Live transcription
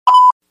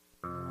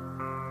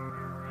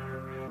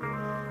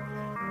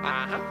All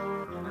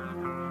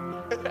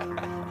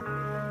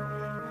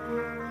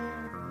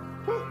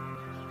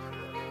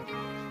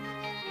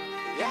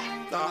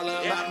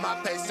about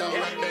my peso,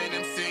 rapping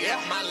MC,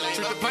 my lane.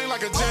 Treat the plane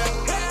like a jet.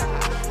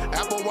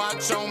 Apple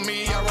Watch on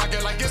me, I rock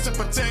it like it's a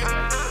protect.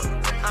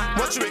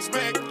 What you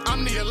expect?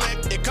 I'm the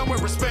elect, it come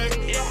with respect.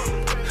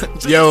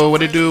 Yo,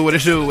 what it do, what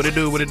it do, what it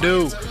do, what it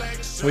do?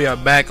 We are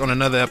back on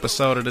another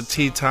episode of the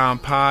Tea Time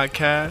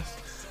Podcast,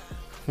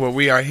 where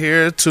we are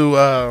here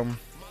to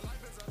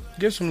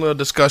give some little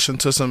discussion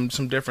to some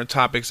different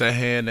topics at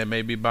hand that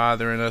may be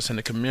bothering us in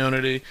the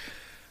community,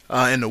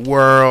 in the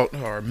world,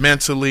 or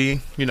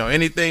mentally. You know,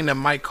 anything that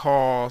might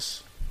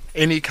cause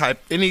any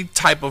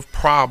type of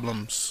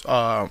problems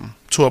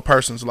to a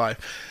person's life.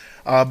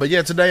 But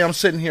yeah, today I'm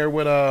sitting here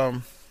with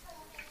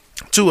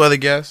two other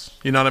guests.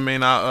 You know what I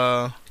mean?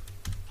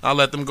 I'll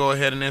let them go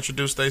ahead and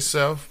introduce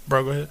themselves.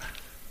 Bro, go ahead.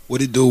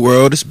 What it do,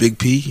 world? It's Big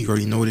P. You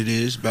already know what it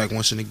is. Back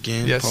once and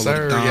again. Yes,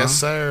 sir. Yes,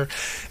 sir.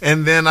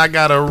 And then I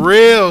got a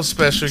real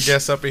special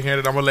guest up in here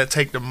that I'm going to let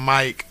take the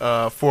mic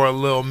for a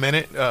little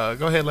minute. Go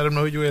ahead, let them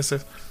know who you is,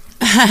 sis.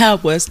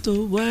 What's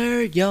the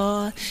word,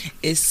 y'all?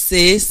 It's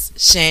Sis,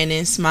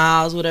 Shannon,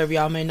 Smiles, whatever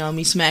y'all may know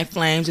me. Smack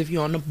Flames if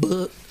you're on the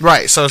book.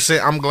 Right. So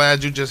I'm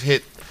glad you just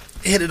hit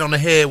it on the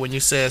head when you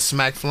said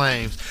Smack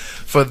Flames.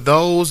 For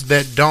those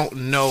that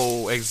don't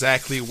know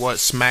exactly what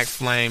Smack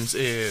Flames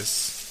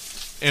is,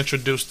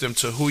 introduce them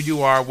to who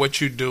you are, what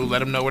you do, let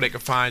them know where they can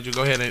find you.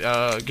 Go ahead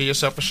and give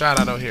yourself a shout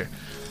out out here.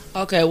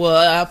 Okay,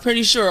 well, I'm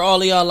pretty sure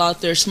all of y'all out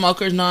there,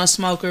 smokers,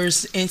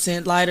 non-smokers,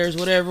 incense lighters,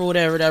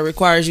 whatever that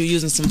requires you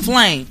using some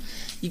flame.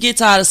 You get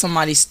tired of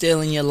somebody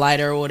stealing your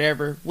lighter or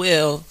whatever.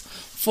 Well,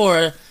 for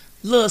a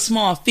little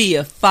small fee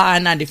of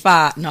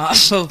 $5.95, no,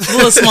 for a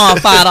little small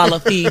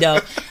 $5 fee though,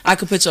 I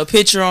could put your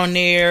picture on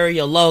there,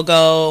 your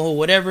logo,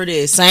 whatever it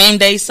is. Same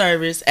day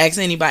service. Ask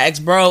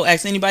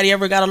anybody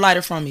ever got a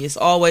lighter from me. It's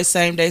always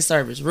same day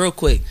service. Real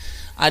quick.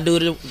 I do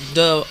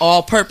the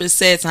all purpose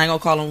sets. I ain't gonna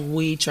call them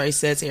weed tray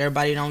sets.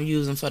 Everybody don't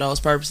use them for those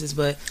purposes,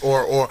 but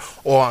or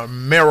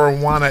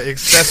marijuana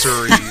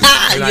accessories.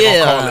 We're not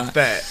gonna call it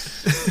that.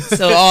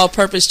 So all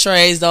purpose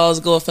trays,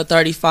 those go for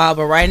 $35.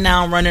 But right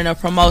now I'm running a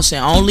promotion.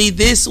 Only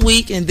this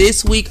week and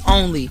this week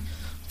only.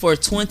 For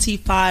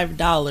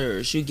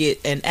 $25, you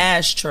get an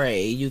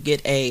ashtray, you get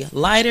a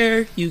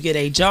lighter, you get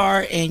a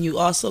jar, and you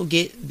also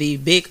get the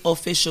big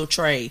official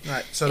tray.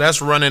 Right. So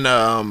that's running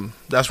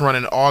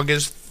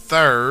August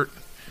 3rd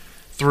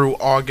through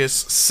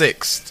August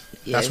 6th.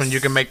 Yes. That's when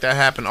you can make that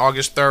happen.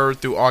 August 3rd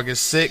through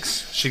August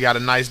 6th. She got a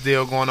nice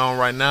deal going on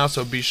right now,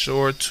 so be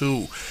sure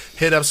to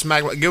hit up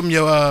Smack. Give them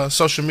your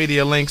social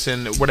media links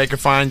and where they can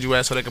find you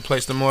at so they can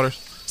place them orders.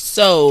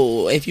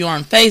 So if you're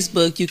on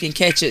Facebook, you can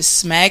catch it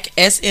Smack,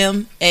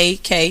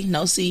 SMAK,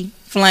 no C,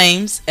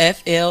 Flames,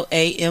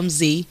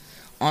 FLAMZ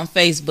on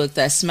Facebook.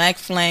 That's Smack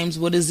Flames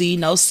with a Z,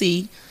 no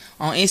C.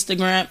 On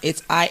Instagram,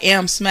 it's I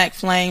am Smack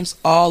Flames,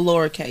 all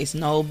lowercase,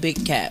 no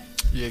big cap.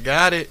 You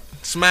got it.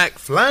 Smack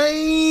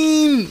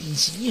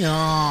Flames.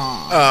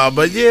 Yeah.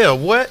 But yeah,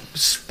 what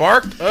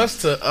sparked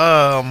us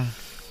to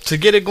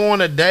get it going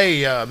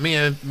today? Me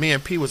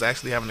and P was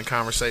actually having a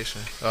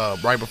conversation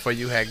right before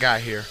you had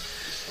got here.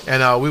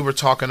 And we were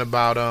talking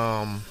about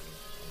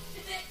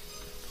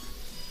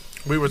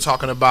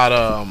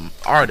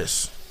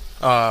artists.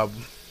 I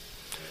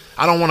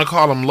don't want to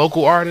call them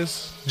local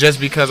artists just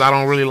because I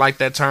don't really like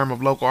that term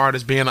of local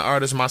artist. Being an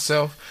artist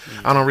myself,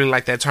 I don't really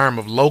like that term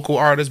of local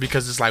artist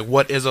because it's like,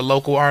 what is a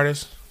local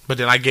artist? But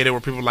then I get it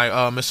where people are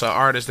like, it's an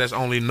artist that's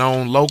only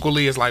known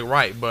locally. It's like,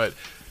 right, but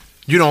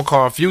you don't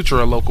call Future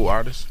a local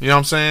artist. You know what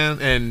I'm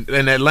saying? And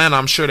in Atlanta,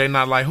 I'm sure they're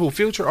not like, who,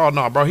 Future? Oh,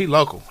 no, bro, he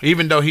local.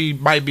 Even though he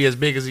might be as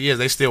big as he is,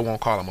 they still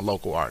won't call him a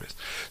local artist.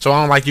 So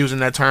I don't like using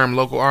that term,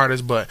 local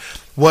artist. But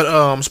what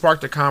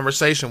sparked the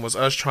conversation was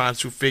us trying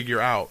to figure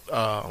out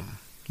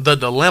the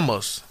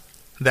dilemmas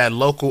that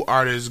local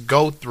artists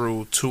go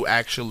through to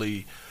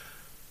actually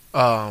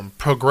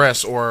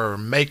progress or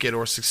make it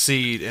or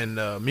succeed in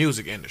the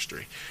music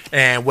industry.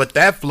 And what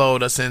that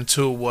flowed us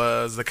into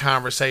was the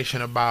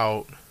conversation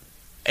about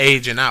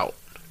aging out,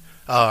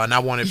 and I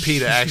wanted P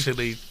to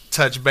actually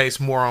touch base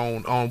more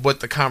on what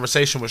the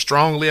conversation was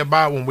strongly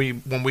about when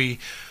we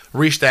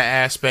reached that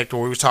aspect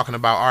where we were talking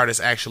about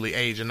artists actually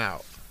aging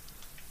out.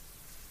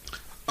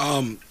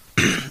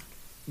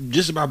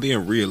 Just about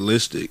being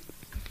realistic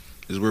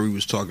is where we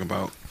was talking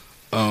about.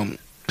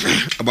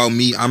 About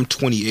me, I'm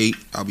 28.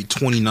 I'll be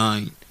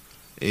 29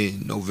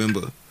 in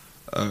November.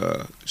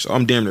 So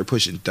I'm damn near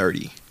pushing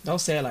 30. Don't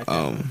say it like that.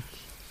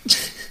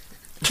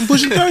 I'm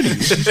pushing 30.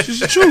 It's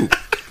the truth.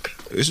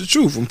 It's the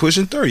truth. I'm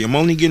pushing 30. I'm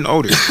only getting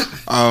older.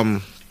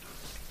 And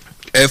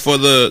for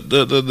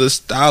the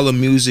style of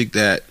music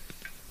that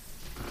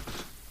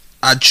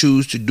I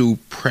choose to do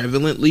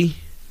prevalently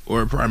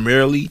or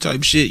primarily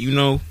type shit, you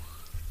know,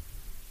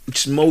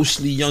 it's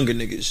mostly younger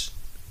niggas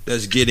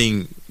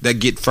that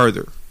get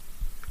further.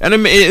 And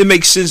it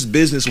makes sense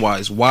business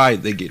wise why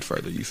they get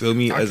further. You feel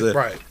me? As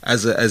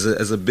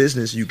a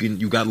business, you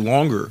got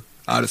longer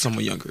out of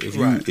someone younger.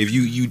 If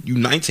you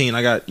 19,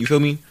 I got, you feel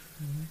me,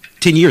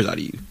 10 years out of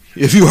you.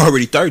 If you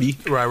already 30,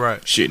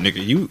 Right. shit,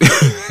 nigga, you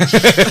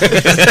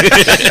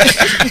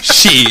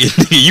shit,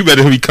 nigga, you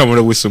better be coming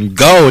up with some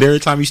gold every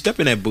time you step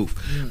in that booth.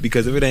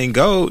 Because if it ain't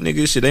gold,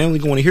 nigga, shit, they only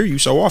going to hear you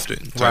so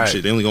often. Right.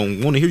 Shit, they only going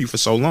to want to hear you for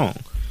so long.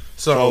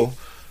 So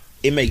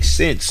It makes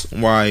sense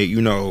why,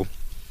 you know,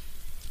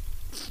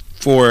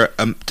 for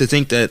to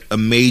think that a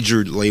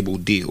major label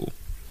deal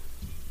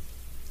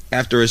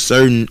after a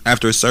certain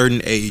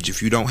age,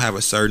 if you don't have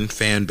a certain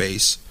fan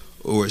base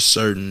or a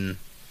certain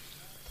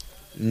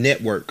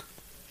network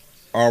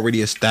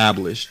already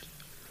established,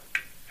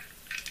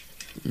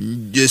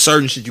 there's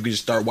certain shit you can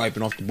just start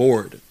wiping off the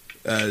board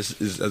as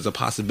a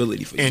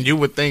possibility for you. and you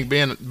would think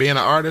being an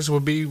artist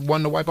would be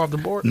one to wipe off the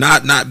board?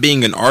 Not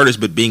being an artist,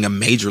 but being a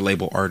major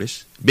label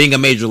artist, being a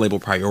major label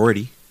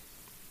priority.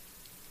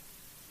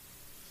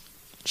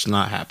 It's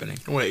not happening.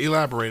 Well,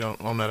 elaborate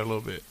on that a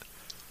little bit.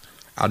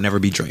 I'll never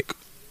be Drake.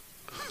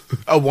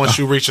 Oh, once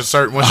you reach a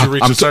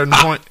certain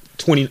point.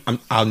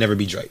 I'll never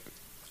be Drake.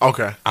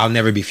 Okay. I'll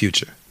never be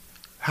Future.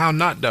 How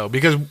not though?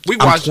 Because we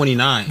I'm watched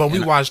 29, but we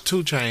and watched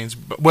 2 Chainz.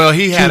 Well,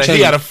 he had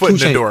a foot in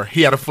the door.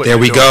 He had a foot. There in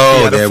the we door. go.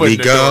 He had a There foot we in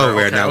the go. door.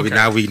 Where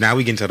Okay. now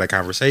we get into that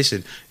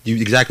conversation. You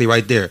exactly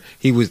right there.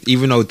 He was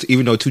even though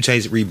 2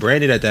 Chainz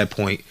rebranded at that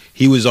point,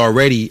 he was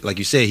already, like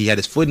you said, he had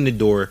his foot in the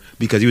door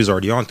because he was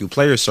already on through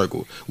Player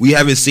Circle. We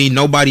haven't seen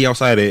nobody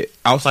outside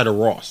of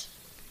Ross.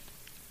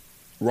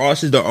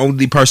 Ross is the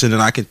only person that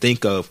I can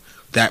think of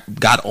that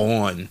got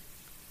on.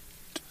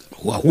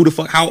 Who the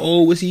fuck? How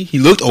old was he? He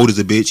looked old as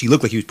a bitch. He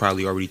looked like he was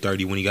probably already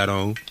 30 when he got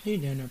on. He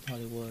damn near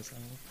probably was.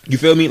 You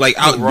feel me? Like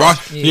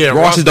Ross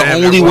Ross is the damn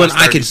only near one was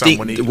I can 30-something think.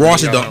 when he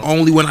Ross is got the on.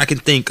 only one I can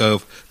think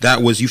of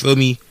that was, you feel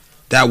me?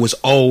 That was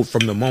old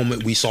from the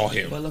moment we saw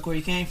him. But look where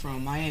he came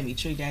from, Miami,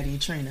 Trick Daddy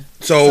and Trina.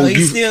 So he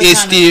it's kinda-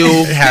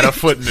 still Had a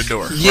foot in the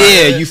door.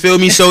 yeah. You feel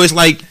me? So it's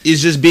like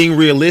it's just being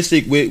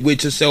realistic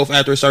with yourself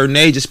after a certain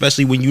age,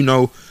 especially when you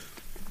know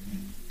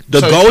the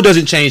goal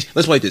doesn't change.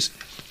 Let's play this.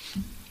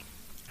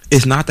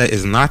 It's not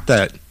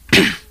that.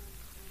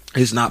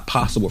 It's not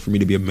possible for me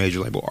to be a major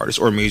label artist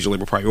or a major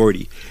label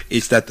priority.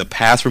 It's that the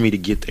path for me to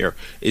get there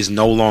is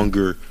no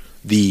longer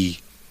I'm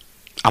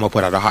gonna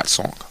put out a hot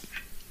song.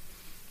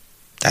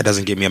 That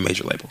doesn't give me a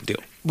major label deal.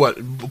 What,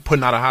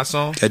 putting out a hot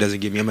song? That doesn't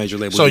give me a major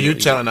label So deal. you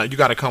telling us you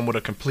got to come with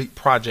a complete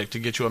project to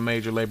get you a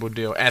major label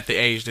deal at the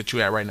age that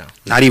you at right now?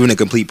 Not even a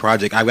complete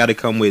project. I've got to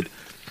come with,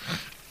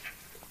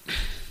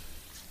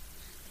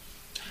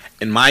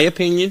 in my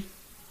opinion,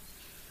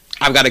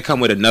 I've got to come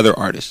with another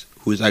artist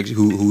who's actually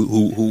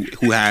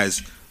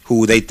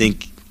who they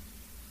think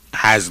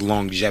has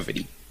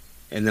longevity,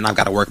 and then I've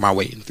got to work my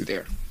way in through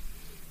there.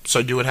 So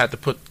you would have to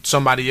put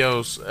somebody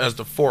else as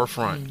the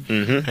forefront,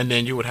 Mm-hmm. and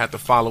then you would have to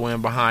follow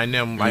in behind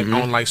them, like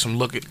on like some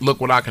look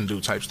what I can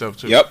do type stuff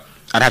too. Yep,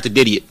 I'd have to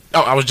diddy it.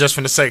 Oh, I was just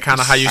finna say kind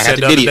of how you I'd have said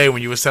to the other diddy it. day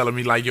when you was telling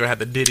me like you had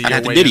to diddy I'd your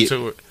have to way diddy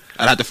into it.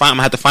 I'm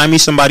gonna have to find me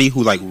somebody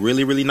who like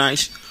really really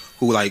nice,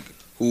 who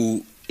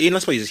and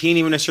let's play this. He ain't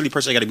even necessarily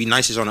person got to be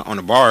nicest on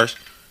the bars,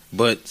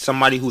 but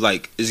somebody who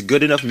like is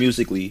good enough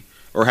musically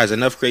or has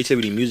enough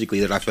creativity musically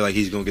that I feel like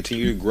he's going to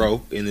continue to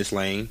grow in this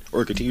lane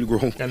or continue to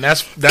grow. And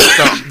that's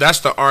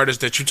the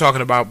artist that you're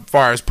talking about, as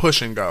far as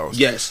pushing goes.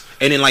 Yes,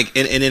 and then like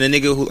and then a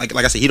nigga who like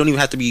I said, he don't even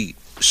have to be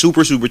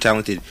super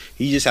talented.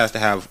 He just has to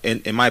have,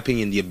 in my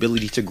opinion, the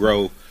ability to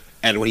grow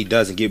at what he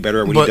does and get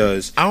better at what But he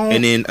does, I don't-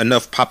 and then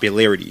enough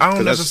popularity. I 'Cause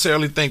don't that's-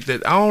 necessarily think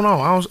that. I don't know.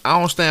 I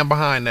don't stand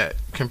behind that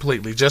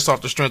completely, just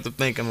off the strength of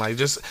thinking. Like,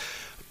 just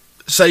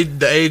say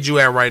the age you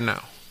at right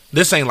now.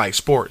 This ain't like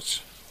sports.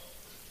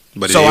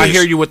 But So it I is.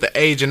 hear you with the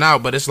aging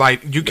out, but it's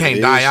like you can't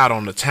it die is. out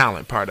on the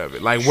talent part of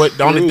it. Like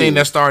the only True. thing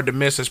that started to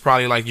miss is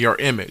probably like your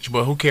image.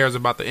 But who cares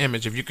about the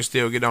image if you can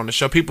still get on the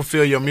show? People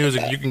feel your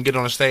music, you can get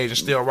on the stage and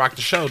still rock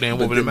the show. Then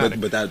what would it matter?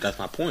 But that's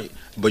my point.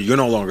 But you're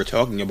no longer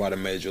talking about a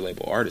major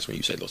label artist when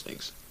you say those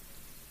things.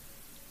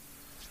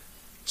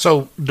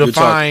 So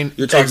define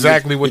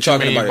exactly what you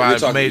mean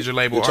by major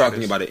label You're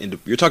talking artist. about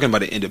you're talking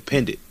about an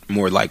independent,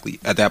 more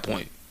likely at that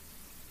point.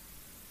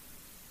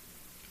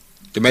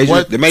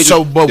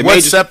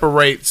 What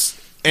separates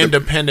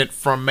independent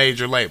from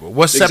major label?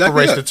 What Exactly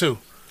separates that. the two?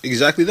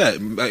 Exactly that.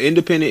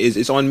 Independent is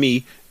it's on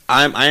me.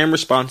 I am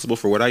responsible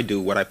for what I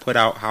do, what I put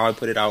out, how I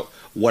put it out,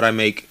 what I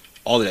make,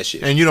 all of that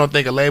shit. And you don't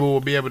think a label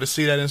will be able to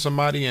see that in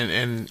somebody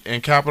and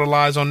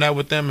capitalize on that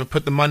with them and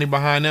put the money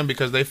behind them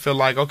because they feel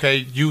like, okay,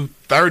 you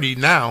 30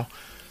 now,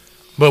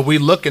 but we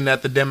looking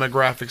at the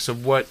demographics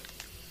of what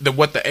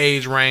the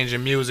age range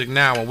in music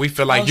now, and we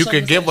feel like you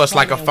could give us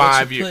like a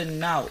 5 year.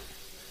 Putting out.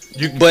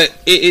 But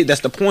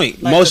that's the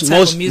point. Like the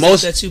type of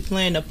music that you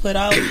plan to put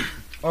out,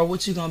 or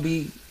what you gonna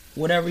be,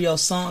 whatever your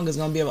song is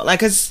gonna be about.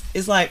 Like it's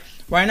like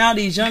right now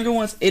these younger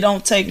ones, it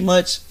don't take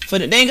much for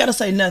them. They ain't gotta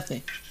say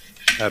nothing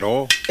at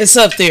all. It's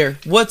up there.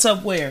 What's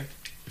up where?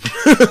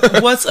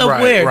 What's up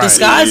Right, where? right. The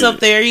sky's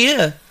up there.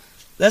 Yeah,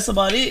 that's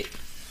about it.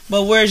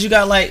 But whereas you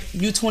got like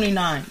you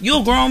 29, you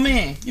a grown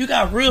man. You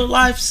got real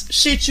life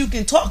shit you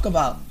can talk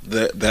about.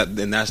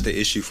 Then that's the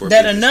issue for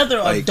that people. another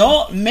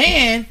adult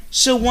man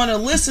should want to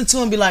listen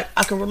to and be like,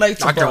 I can relate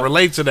to. I can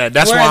relate to that.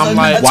 That's whereas why I'm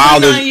like, a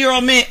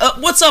 29-year-old man.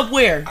 What's up?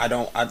 Where?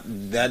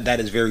 That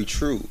is very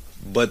true.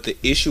 But the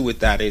issue with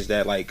that is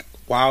that like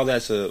while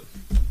that's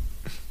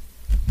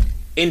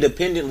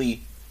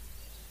independently,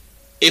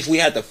 if I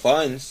had the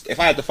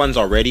funds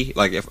already,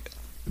 like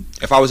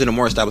if I was in a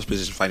more established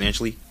position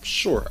financially,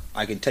 sure,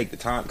 I can take the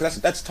time because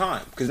that's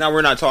time. Because now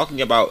we're not talking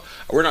about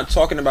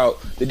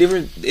the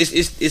different.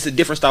 It's a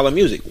different style of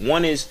music.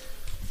 One is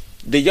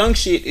the young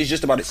shit is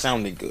just about it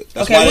sounding good.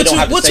 That's okay, why they don't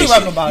have to what say you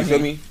rap shit. about? You feel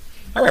me?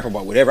 I rap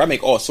about whatever. I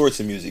make all sorts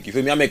of music. You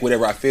feel me? I make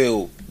whatever I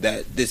feel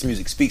that this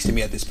music speaks to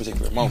me at this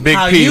particular moment. Big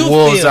P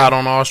Wolves out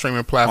on all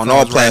streaming platforms. On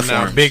all platforms.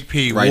 Right now. Big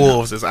P right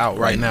Wolves now. is out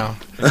right now.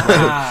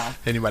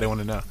 Anybody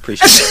want to know?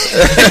 Appreciate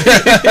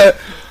it.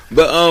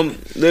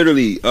 But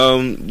literally,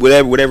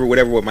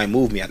 whatever might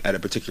move me at a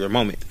particular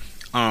moment.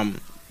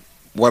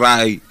 What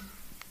I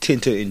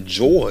tend to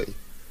enjoy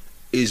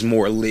is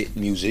more lit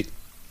music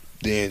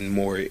than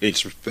more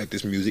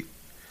introspective music.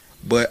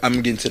 But I'm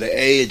getting to the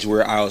age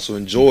where I also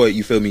enjoy,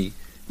 you feel me,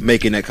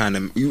 making that kind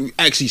of, you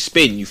actually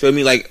spin, you feel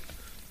me? Like,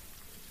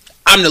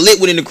 I'm the lit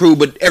one in the crew,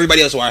 but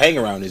everybody else who I hang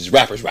around is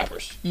rappers.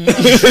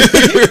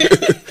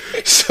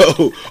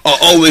 So, I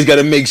always got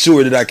to make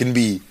sure that I can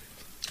be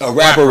a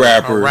rapper.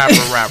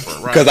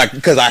 Right.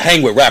 Because I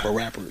hang with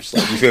rappers.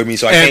 Like, you feel me?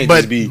 So I can't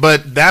just be.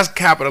 But that's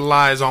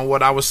capitalized on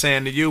what I was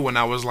saying to you when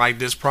I was like,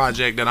 this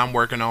project that I'm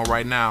working on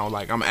right now,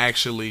 like, I'm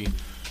actually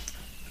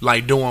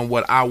like doing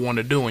what I want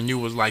to do, and you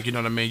was like, you know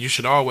what I mean, you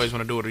should always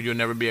want to do it or you'll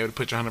never be able to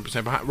put your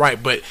 100% behind.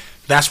 Right, but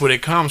that's where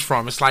it comes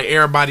from. It's like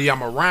everybody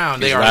I'm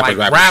around, they are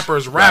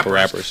rappers.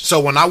 So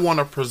when I want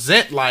to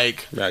present,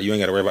 like, yeah, you ain't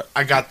got to worry about,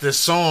 I got this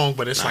song,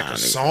 but it's like a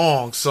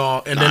song,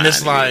 and then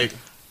it's like,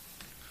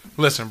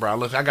 listen, bro,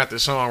 look, I got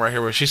this song right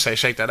here where she say,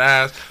 shake that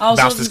ass,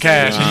 bounce this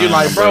cash, and you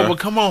like, bro, well,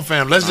 come on,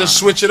 fam, let's just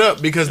switch it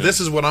up because this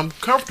is what I'm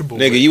comfortable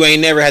with. You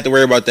ain't never had to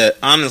worry about that.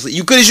 Honestly,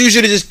 you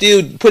should have just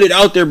still put it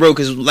out there, bro,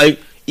 because like,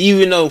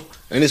 even though,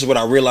 and this is what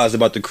I realized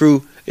about the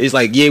crew, it's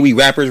like, yeah, we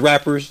rappers,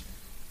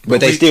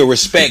 but they still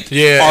respect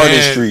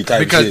artistry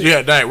type shit.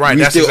 Yeah, right.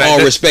 We still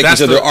all respect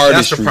each other artistry.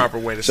 That's the proper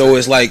way to say so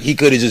it's like, he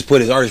could have just put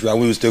his artistry out.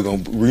 We was still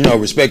going to,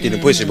 respect it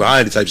and push it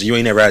behind it type shit. You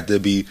ain't never had to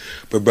be,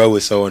 but bro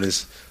was so on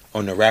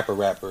the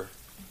rapper.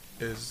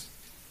 Is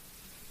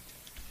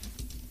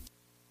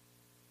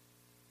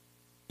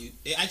it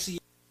actually.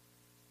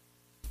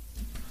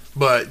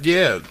 But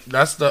yeah,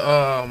 that's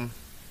the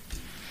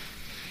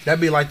that'd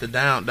be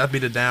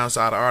the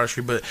downside of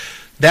artistry, but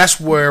that's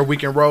where we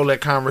can roll that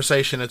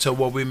conversation into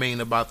what we mean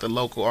about the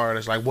local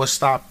artists. Like, what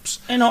stops?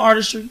 Ain't no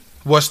artistry.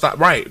 What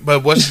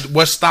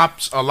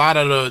stops a lot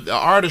of the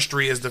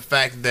artistry is the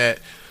fact that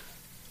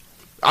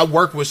I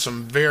work with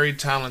some very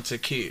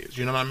talented kids.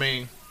 You know what I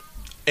mean?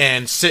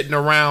 And sitting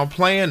around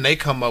playing, they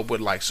come up with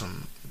like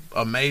some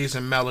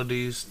amazing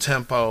melodies,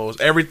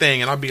 tempos,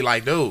 everything, and I'll be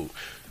like, dude,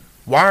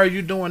 why are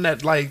you doing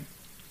that? Like,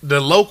 the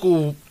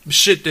local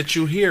shit that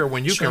you hear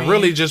when you can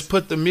really just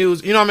put the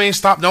music, you know what I mean?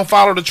 Don't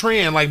follow the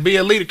trend, like be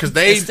a leader, because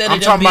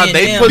I'm talking about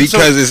they put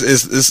because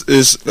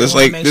it's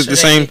like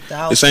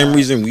the same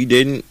reason we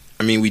didn't.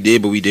 I mean, we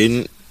did, but we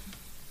didn't,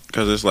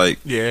 because it's like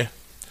I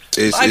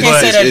can't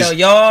say that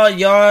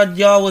though.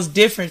 Y'all was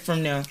different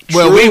from them.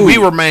 Well, we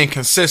remained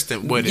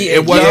consistent with it.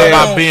 It wasn't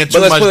about being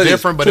too much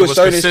different, but it was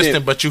consistent.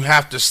 Extent, but you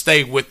have to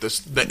stay with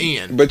the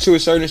end. But to a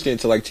certain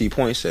extent, to like T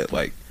Point said,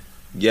 like,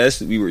 yes,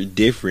 we were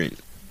different.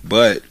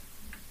 But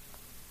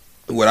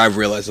what I've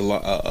realized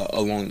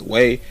along the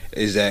way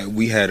is that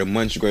we had a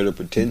much greater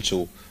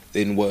potential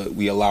than what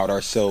we allowed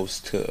ourselves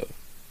to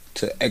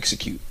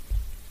execute.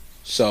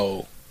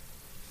 So,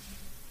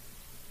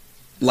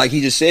 like he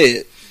just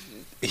said,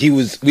 we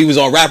was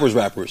all rappers.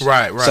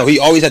 Right. So he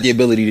always had the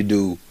ability to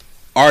do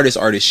artist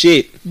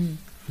shit.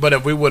 But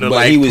if we would have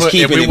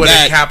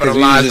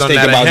capitalized on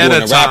that ahead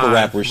of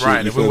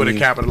time, if we would have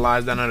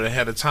capitalized on it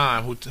ahead of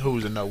time,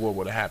 who's to know what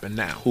would have happened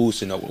now? Who's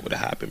to know what would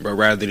have happened, bro?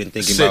 Rather than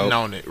thinking sitting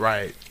about on it,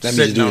 right? Let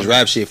me just do this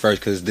rap shit first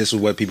because this is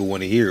what people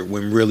want to hear.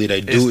 When really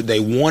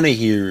they want to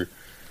hear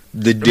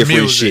the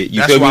different shit.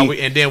 You feel me?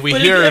 And then we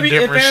but hear if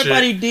different shit. If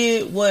everybody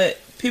did what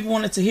people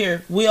wanted to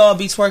hear, we all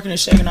be twerking and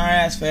shaking our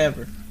ass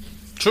forever.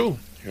 True.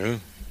 Yeah.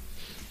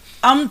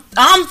 I'm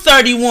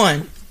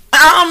 31.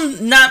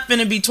 I'm not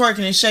finna be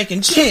twerking and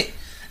shaking shit.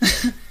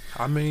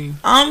 I mean,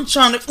 I'm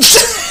trying to.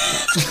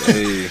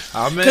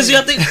 Because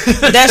you think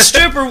that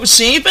stripper,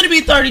 she ain't finna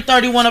be 30,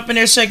 31 up in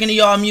there shaking to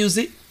y'all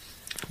music.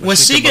 When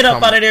she get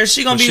up out of there,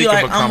 she gonna be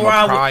like, I'm a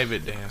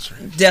private dancer.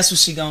 That's what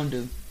she gonna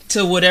do.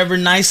 To whatever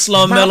nice,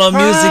 slow, mellow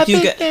music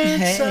you got.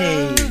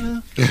 Hey.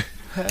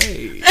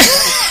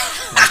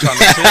 I'm trying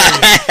to tell you,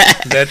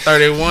 that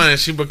 31 and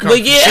she becomes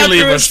she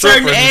leave a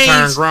stripper and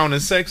turn grown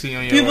and sexy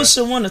on your people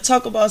should want to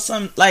talk about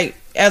something like,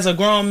 as a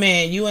grown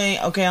man, you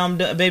ain't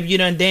okay. Baby, you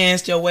done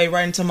danced your way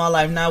right into my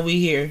life. Now we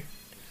here.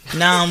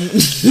 Now I'm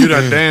You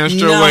done danced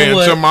your Now way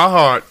what? into my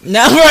heart.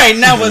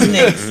 now what's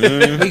next?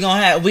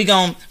 we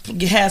gonna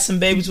have some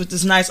babies with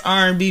this nice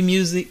R&B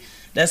music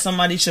that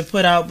somebody should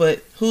put out.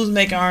 But who's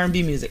making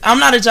R&B music? I'm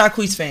not a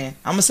Jacquees fan.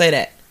 I'm gonna say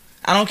that.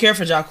 I don't care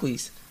for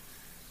Jacquees.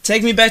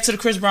 Take me back to the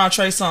Chris Brown,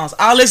 Trey songs.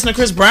 I'll listen to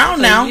Chris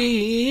Brown now.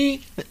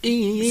 See,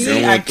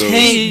 I can't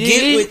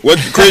get with what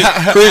Chris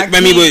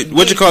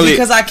what you call it?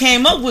 because I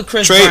came up with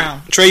Chris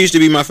Brown. Trey used to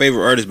be my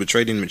favorite artist, but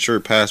Trey didn't mature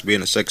past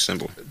being a sex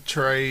symbol.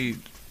 Trey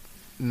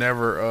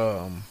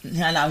never.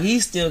 Now he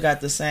still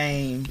got the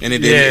same. And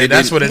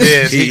That's what it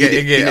is.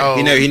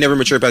 He never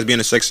matured past being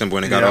a sex symbol,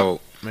 and it got old.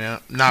 Yeah,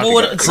 nah,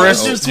 Well,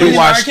 Chris, you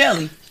watched R.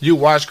 Kelly. You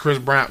watch Chris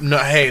Brown. No,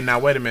 hey, now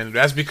wait a minute.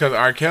 That's because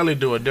R. Kelly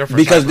do a different.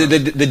 Because type of-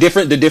 the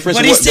difference.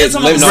 But he's still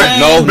talking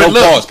about the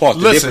same. Pause.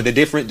 Listen.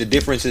 The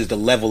difference is the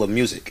level of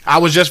music. I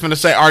was just gonna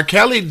say R.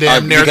 Kelly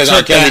damn near Because took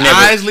R. Kelly that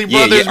never, Isley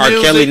Brothers R.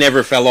 music Kelly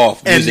never fell off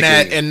and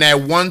musically. that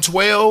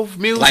 112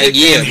 music. Like,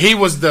 yeah. And he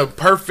was the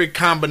perfect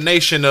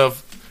combination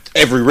of.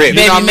 Every rip.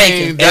 You know what I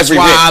making. mean? That's Every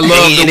why rip. I love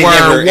And the it word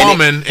never- and it-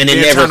 woman, and and it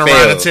then never turn around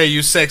and failed. tell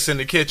you sex in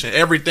the kitchen.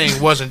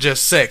 Everything wasn't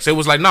just sex. It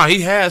was like, no,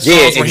 he had songs Yeah,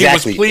 where exactly, he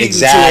was pleading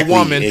exactly, to a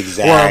woman or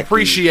exactly.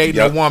 appreciating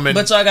Yep. a woman.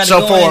 But y'all gotta so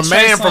go for in a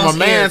man, Trey from a songs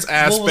man's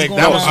era. What was aspect, going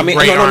that was on? some I mean,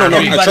 great no. R&B.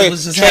 Everybody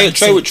was just having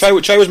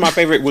Trey was my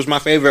favorite. Was my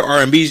favorite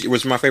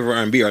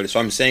R&B artist. So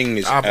I'm saying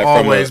is I've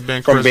always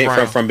been Chris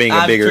Brown. from being a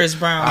I'm bigger. Chris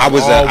Brown. I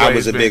was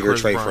Always a been bigger Chris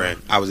Trey Brown.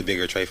 fan. I was a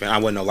bigger Trey fan. I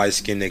wasn't a light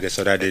skinned nigga,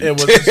 so that didn't. It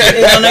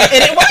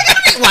was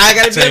Why I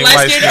gotta be team light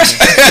light skinned?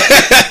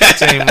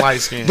 skin. Team light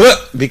skin.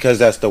 But because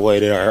that's the way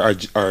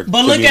that our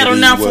But look at him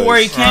now for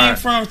where he came Right.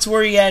 from to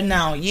where he at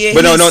now. Yeah,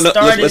 But he no.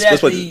 started Let's at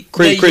put the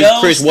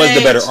Chris was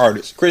the better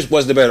artist. Chris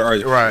was the better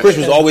artist. Right. Chris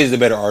was always the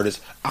better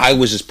artist. I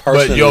was just But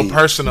personally your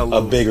personal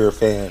a bigger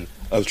fan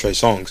of Trey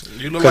songs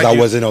You look because like I you-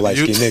 wasn't no light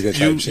skinned you- nigga.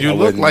 you- Type shit. you I look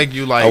wasn't- like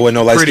you like I wasn't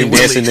no light Pretty skinned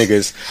dancing Willie.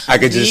 niggas. I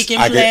could just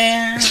Deacon I could.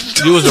 Blair.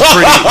 You was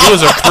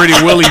a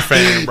pretty Willie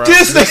fan, bro.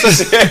 Just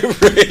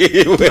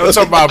Pretty Willie. I'm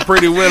talking about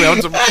Pretty Willie. I'm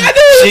talking about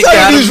She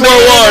got his his one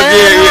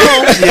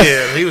walk.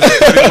 yeah, he was a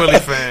Pretty Willie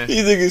fan.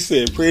 These niggas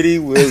said Pretty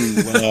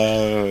Willie.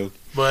 Wow.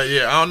 But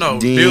yeah, I don't know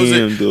Damn,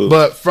 music. dude.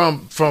 But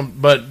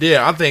but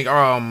yeah, I think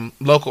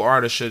local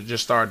artists should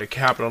just start to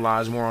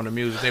capitalize more on the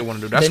music they want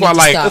to do. That's They why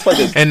need to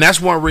stop. and that's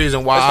one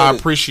reason why That's I why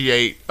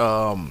appreciate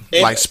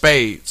like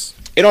Spades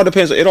It all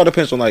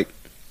depends on like.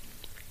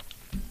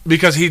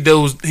 because he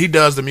does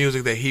the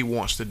music that he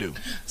wants to do.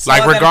 So I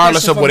Like got a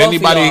regardless question of for what both of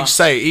anybody y'all.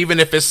 say, even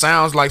if it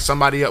sounds like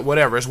somebody else,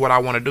 whatever, it's what I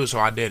want to do, so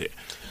I did it.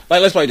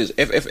 Like let's play this.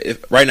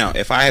 If right now,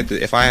 if I had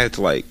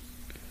to like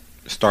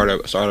start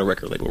a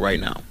record label right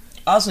now,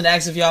 I was gonna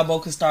ask if y'all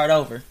both could start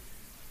over.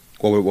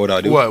 what would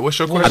I do? What? What's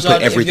your What question? would put y'all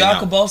do? If everything y'all out.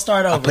 could both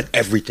start I over put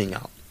everything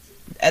out.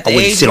 at the I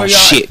wouldn't age sit where on y'all,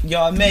 shit.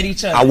 y'all met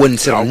each other. I wouldn't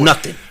sit on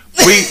nothing.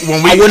 When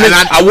we I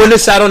and wouldn't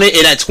have sat on it.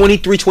 And at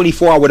 23,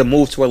 24, I would have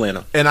moved to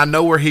Atlanta. and I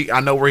know where he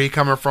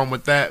coming from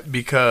with that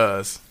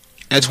because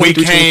At we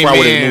 23, came 24, I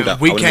would have moved in out.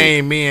 we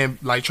came in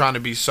like trying to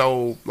be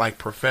so like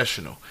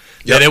professional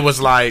Yep. that it was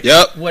like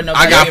Yep. Wasn't I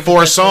nobody got ever 4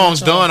 touched on songs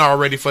the done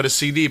already for the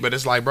CD, but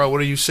it's like, bro, what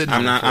are you sitting?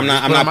 I'm on for?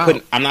 Just not put 'em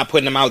out. I'm not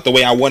putting them out the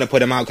way I want to put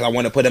them out because I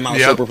want to put them out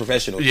Yep. super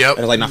professional. Yep. And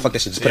it's like, nah, fuck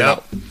that shit. Just put it Yep.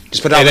 out.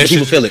 Just put it out. And Let that the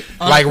people shit- feel it.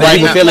 like Let right the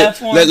people now. feel it.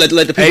 Platform.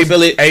 Let the people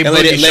feel it. A and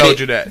let Boogie it showed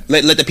you that.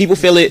 Let the people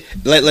feel it.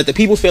 Let the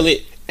people feel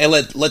it. And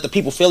let the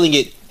people feeling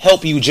it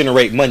help you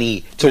generate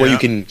money to where Yeah. you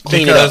can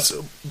clean it up. because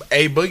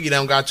A Boogie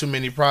don't got too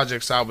many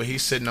projects out, but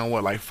he's sitting on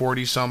what, like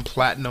 40 some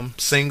platinum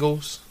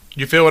singles.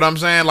 You feel what I'm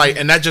saying? Like,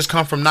 and that just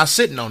come from not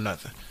sitting on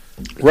nothing.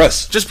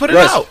 Russ, Just put it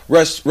out.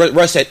 Russ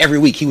said every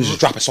week he was just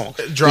dropping songs.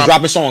 He was Drop-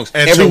 dropping songs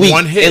and every to week,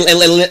 one hit.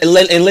 and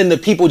letting the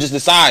people just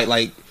decide.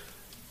 Like,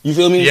 you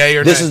feel me? Yeah,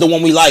 you're this right. is the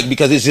one we like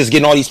because it's just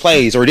getting all these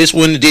plays, or this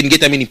one didn't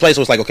get that many plays,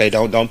 so it's like, okay,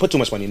 don't put too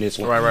much money in this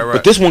one. Right.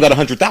 But this one got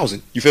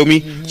 100,000. You feel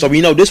me? So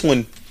we know this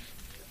one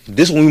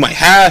we might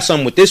have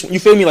some with this one. You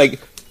feel me? Like,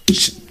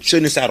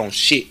 shouldn't have sat on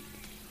shit.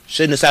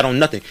 Shouldn't have sat on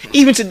nothing.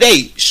 Even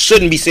today,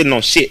 shouldn't be sitting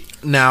on shit.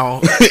 Now,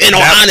 In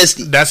all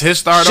honesty, that's his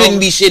start shouldn't over.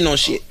 be sitting on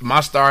shit.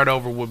 My start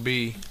over would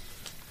be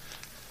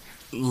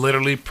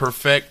literally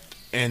perfect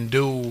and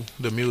do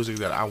the music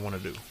that I want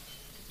to do.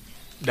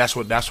 That's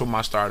what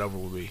my start over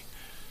would be.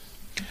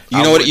 You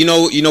I know what? would-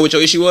 You know what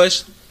your issue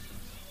was?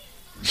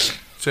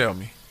 Tell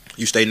me.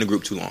 You stayed in the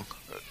group too long.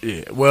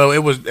 Yeah. Well, it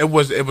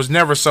was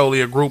never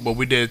solely a group, but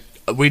we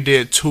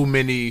did too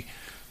many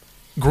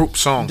group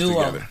songs Duo.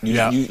 together.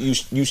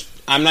 You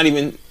I'm not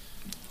even.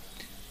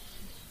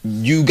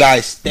 You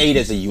guys stayed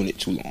as a unit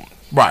too long.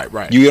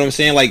 Right. You know what I'm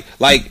saying?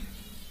 Like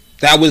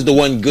that was the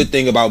one good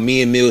thing about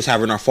me and Mills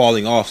having our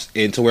falling offs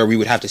into where we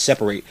would have to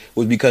separate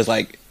was because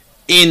like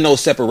in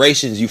those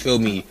separations, you feel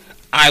me,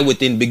 I would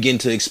then begin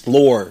to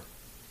explore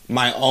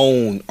my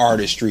own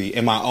artistry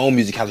and my own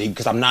musicality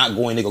because I'm not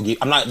going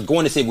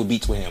to sit with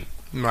beats with him.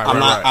 Right,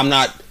 I'm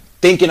not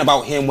thinking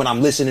about him when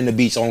I'm listening to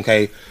beats.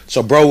 Okay,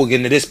 so bro will get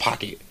into this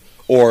pocket.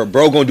 Or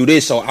bro gonna do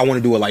this, so I want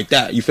to do it like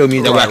that. You feel me?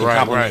 That way I can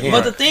compliment him.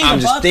 But the thing I'm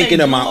about just thinking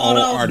that of my duo, own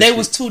though, artistry. they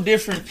was two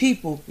different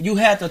people. You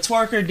had the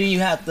twerker, then you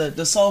had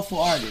the soulful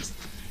artist.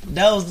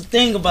 that was the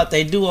thing about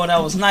they duo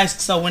that was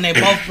nice. So when they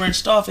both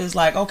branched off, it's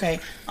like, okay,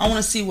 I want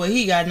to see what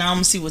he got. Now I'm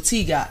gonna see what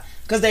T got.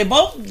 Because they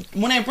both,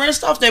 when they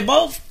branched off, they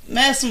both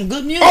made some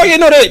good music. Oh yeah,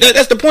 no,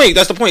 that's the point.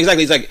 That's the point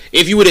exactly. It's like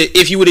if you would have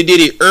did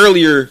it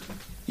earlier,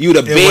 you would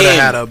have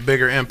had a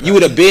bigger impact. You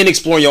would have been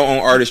exploring your own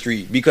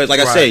artistry because, like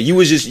I said, you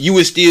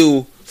was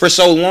still for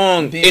so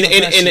long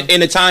in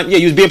the time. Yeah,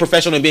 you was being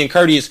professional and being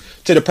courteous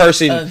to the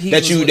person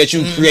that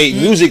you create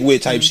music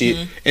with type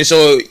shit. And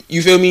so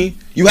you feel me?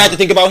 You had to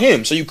think about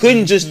him. So you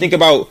couldn't just think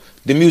about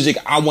the music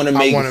I want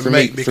to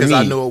make because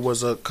I knew it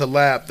was a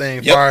collab thing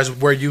as far as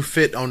where you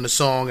fit on the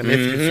song and if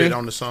you fit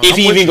on the song. If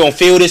he even gonna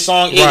feel this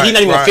song, he's not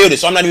even gonna feel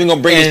this, so I'm not even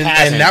gonna bring his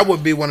passion. And that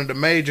would be one of the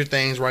major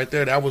things right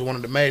there. That was one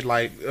of the major,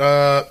 like,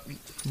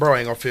 bro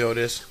ain't gonna feel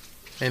this.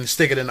 And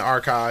stick it in the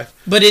archive.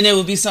 But then it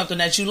would be something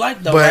that you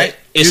like, though, right?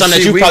 It's something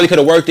that you probably could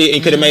have worked it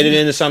and could have made it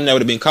into something that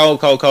would have been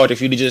cold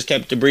if you'd just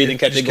kept it breathing,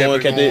 kept it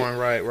going.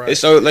 Right. It's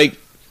so like.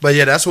 But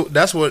yeah, that's what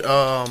what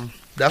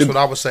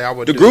I would say. I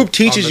would. The group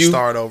teaches you.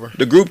 Start over.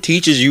 The group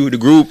teaches you. The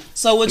group.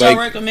 So would y'all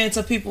recommend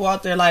to people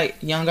out there, like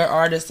younger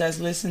artists that's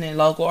listening,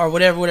 local or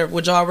whatever?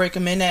 Would y'all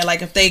recommend that?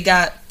 Like if they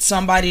got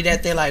somebody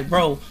that they're like,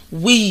 bro,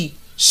 we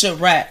should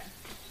rap,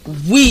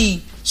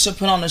 we should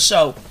put on a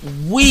show,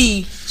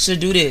 we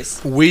should do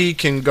this. We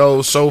can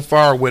go so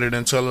far with it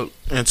until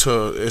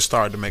it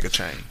started to make a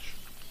change.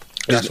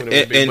 That's what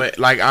it would be. But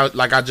like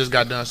I just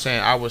got done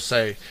saying, I would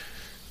say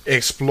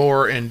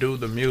explore and do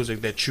the music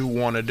that you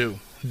want to do.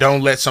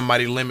 Don't let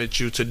somebody limit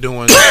you to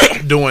doing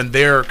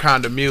their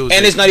kind of music.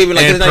 And it's not even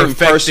like it's not even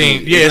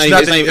personal. Yeah,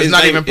 it's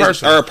not even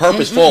personal or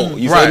purposeful.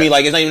 You feel me?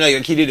 Like it's not even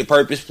like he did it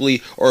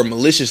purposefully or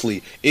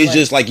maliciously. It's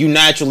just like you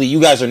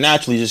guys are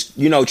naturally just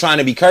trying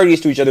to be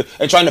courteous to each other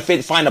and trying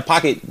to find a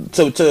pocket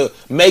to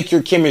make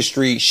your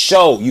chemistry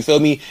show. You feel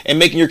me? And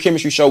making your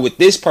chemistry show with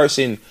this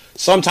person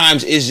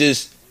sometimes is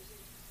just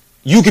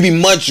you could be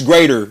much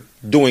greater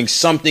doing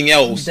something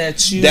else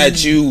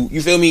that you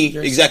feel me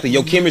exactly.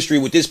 Your chemistry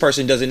with this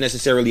person doesn't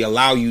necessarily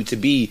allow you to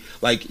be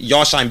like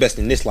y'all shine best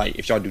in this light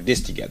if y'all do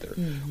this together,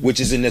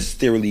 which isn't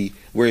necessarily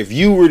where if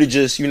you were to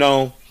just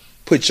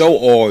put your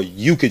all,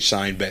 you could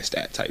shine best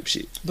at type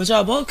shit. But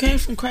y'all both came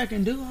from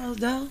cracking duos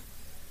though.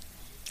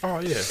 Oh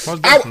yeah,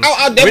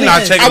 we're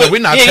not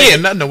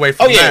taking nothing away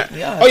from that.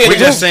 We're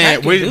just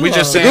saying we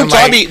just saying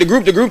the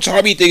group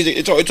taught me things.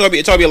 It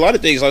taught me a lot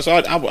of things. So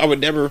I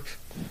would never.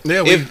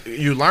 Yeah,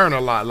 you learn a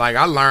lot. Like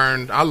I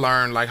learned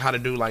like how to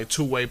do like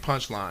 2-way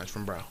punchlines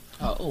from bro.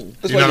 Oh,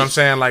 you know what I'm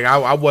saying? Like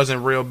I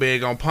wasn't real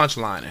big on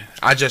punchlining.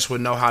 I just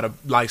would know how to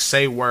like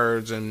say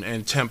words and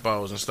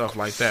tempos and stuff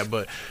like that.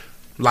 But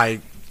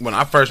like when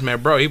I first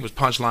met bro, he was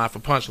punchline for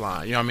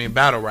punchline. You know what I mean?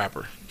 Battle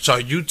rapper. So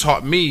you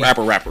taught me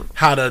rapper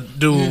how to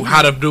do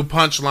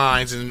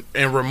punchlines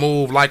and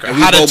remove like and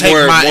how to take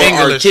my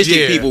English.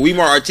 Artistic people. We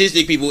more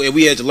artistic people, and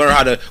we had to learn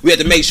how to. We had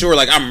to make sure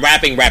like I'm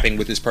rapping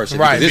with this person,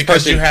 right? Because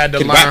person you had to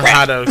learn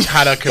how to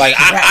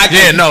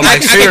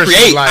like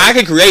seriously, I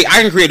can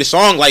create a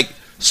song like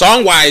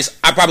song wise.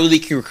 I probably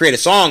can create a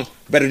song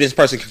better than this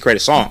person can create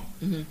a song.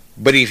 Mm-hmm.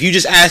 But if you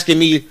just asking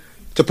me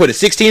to put a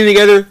 16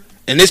 together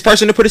and this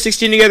person to put a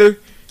 16 together,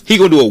 he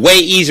gonna do it way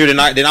easier than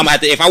I'm gonna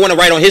have to. If I want to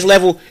write on his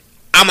level,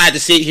 I'm gonna have to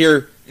sit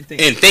here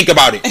and think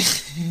about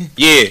it.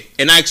 Yeah,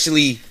 and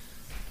actually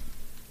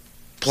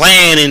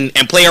plan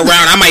and play around.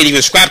 I might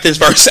even scrap this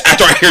verse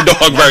after I hear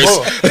Dog verse.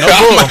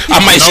 I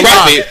might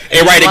scrap it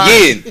and write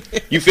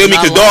again. You feel me?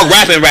 Because Dog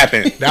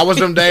rapping. That was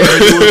them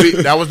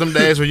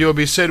days. Where you would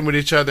be sitting with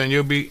each other and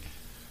you'll be.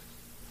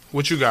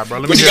 What you got, bro?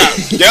 Let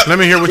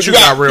me hear what you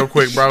got real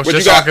quick, bro.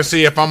 Just so I can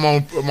see if I'm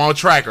on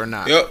track or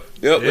not. Yep.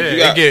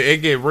 Yeah,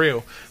 it get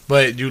real.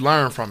 But you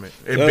learn from it.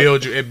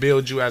 It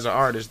builds you as an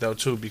artist though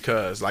too,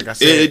 because like I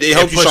said, it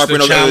helps you sharpen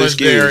the challenge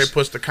there. Skills. It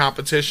puts the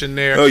competition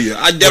there. Oh yeah,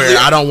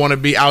 I don't want to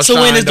be outshined. So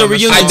when is the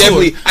reunion? I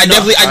definitely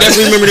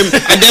remember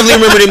them. I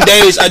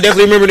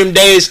definitely remember them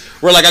days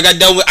where like I got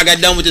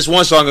done with this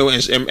one song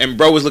and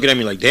bro was looking at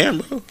me like, damn,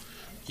 bro.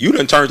 You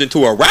done turned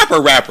into a rapper.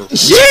 Yeah, nigga,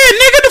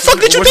 the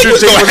fuck did you think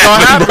was gonna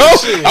happen, bro?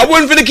 I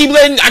wasn't finna keep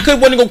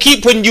wasn't gonna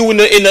keep putting you in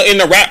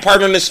the rap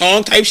part on the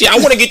song type shit. I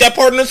want to get that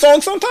part in the song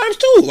sometimes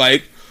too.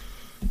 Like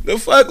the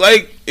fuck,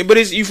 like, but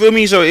it's, you feel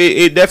me? So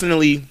it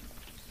definitely.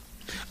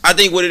 I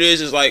think what it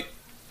is like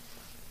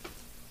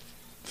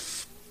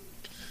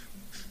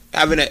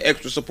having an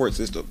extra support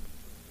system.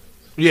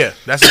 Yeah,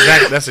 that's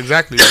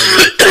exactly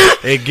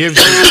what it gives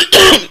you.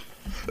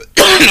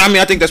 I mean,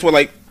 I think that's what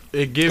like.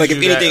 It gives like you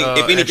if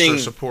anything, extra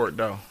support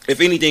though. If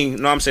anything,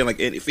 no, I'm saying like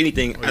if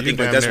anything, I think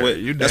like that's what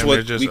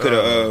we could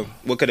have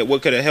what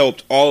could have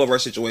helped all of our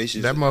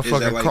situations. That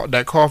motherfucking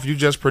that cough you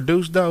just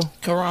produced though,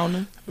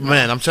 Corona.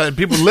 Man, I'm telling you,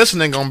 people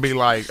listening gonna be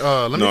like,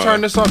 let me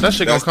turn this off. That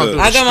shit gonna come through.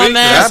 I got my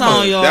mask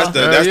on, y'all.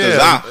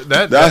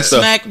 That's the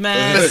smack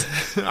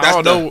mask. I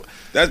don't know.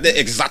 That's the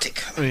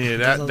exotic.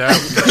 Yeah,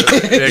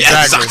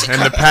 exactly.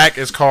 And the pack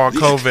is called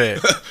COVID.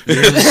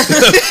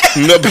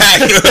 The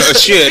pack,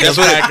 shit. That's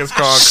the pack is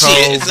called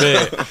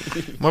COVID.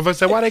 Motherfucker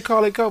said, why they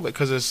call it COVID?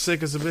 Because it's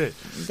sick as a bitch.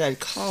 You got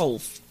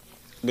cough.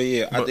 But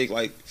yeah, I think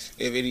like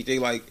if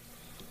anything, like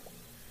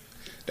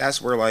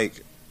that's where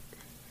like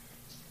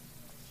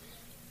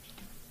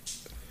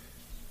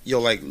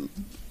like,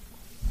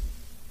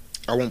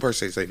 I won't per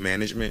se say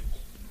management,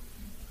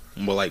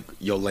 but like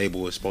your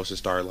label is supposed to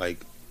start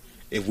like,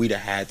 if we'd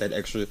have had that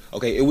extra,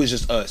 okay, it was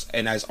just us,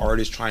 and as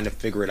artists trying to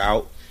figure it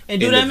out.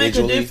 And do that make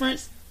a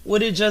difference?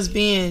 Would it just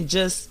being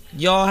just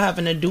y'all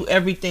having to do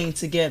everything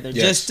together?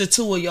 Yes. Just the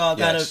two of y'all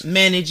Yes. gotta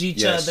manage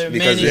each Yes. other,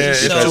 Because manage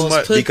it's the too shows,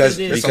 much. put because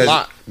the It's a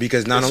lot.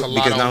 because not It's a only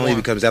lot because on not only one.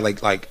 becomes that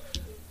like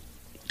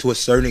to a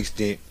certain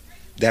extent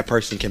that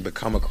person can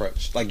become a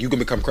crutch. Like you can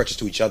become crutches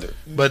to each other.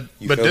 But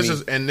You but feel this me?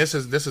 is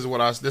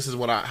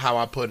how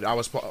I put it. I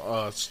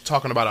was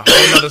talking about a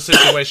whole other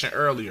situation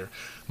earlier,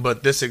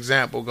 but this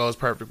example goes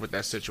perfect with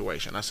that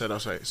situation. I said,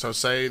 okay, so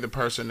say the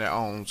person that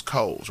owns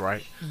Kohl's,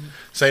 right? Mm-hmm.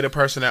 Say the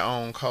person that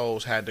owns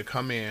Kohl's had to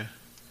come in,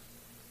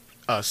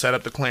 set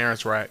up the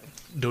clearance rack,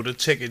 do the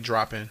ticket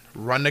dropping,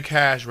 run the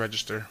cash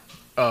register,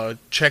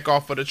 check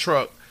off for the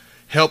truck,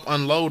 help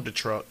unload the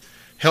truck,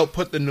 help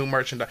put the new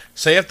merchandise.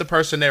 Say if the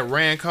person that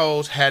ran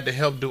Kohl's had to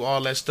help do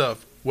all that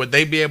stuff, would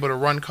they be able to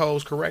run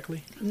Kohl's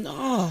correctly?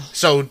 No.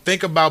 So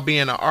think about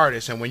being an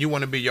artist, and when you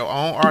want to be your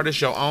own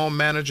artist, your own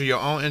manager, your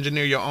own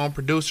engineer, your own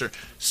producer,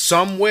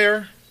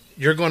 somewhere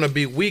you're going to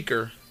be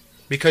weaker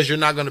because you're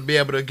not going to be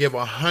able to give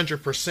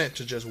 100%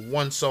 to just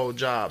one sole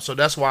job. So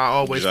that's why I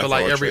always feel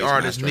like every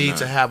artist needs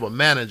to have a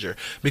manager,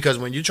 because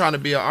when you're trying to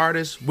be an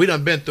artist, we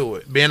done been through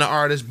it. Being an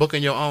artist,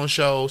 booking your own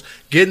shows,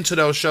 getting to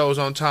those shows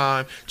on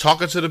time,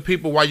 talking to the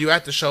people while you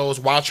at the shows,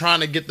 while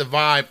trying to get the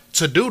vibe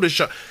to do the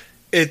show.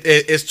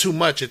 It's too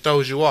much. It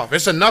throws you off.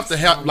 It's enough to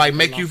help, like,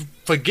 make you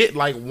forget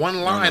like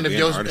one line of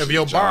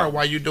your bar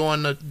while you're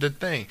doing the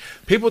thing.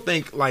 People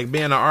think like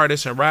being an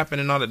artist and rapping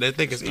and all that, they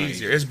think it's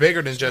easier. It's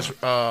bigger than just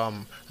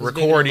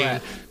recording,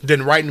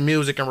 than writing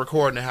music and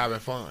recording and having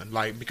fun.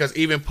 Like, because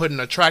even putting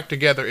a track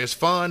together is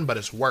fun, but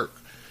it's work.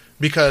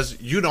 Because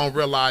you don't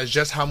realize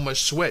just how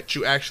much sweat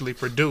you actually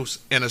produce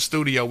in a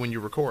studio when you're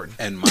recording.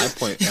 And my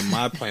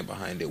point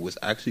behind it was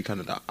actually kind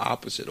of the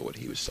opposite of what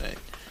he was saying.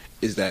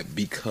 Is that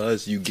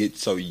because you get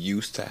so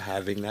used to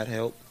having that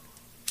help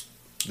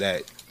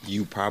that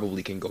you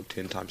probably can go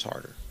 10 times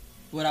harder.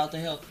 Without the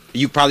help.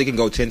 You probably can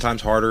go 10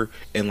 times harder,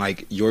 and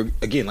like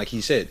again, like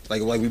he said,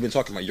 like we've been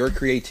talking about, your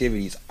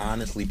creativity is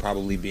honestly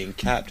probably being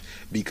capped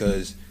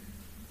because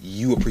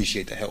you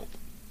appreciate the help.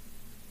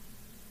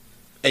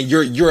 And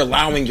you're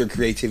allowing your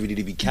creativity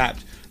to be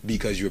capped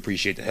because you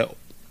appreciate the help.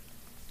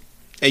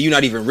 And you're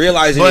not even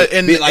realizing but it.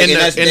 in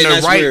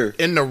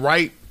the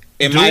right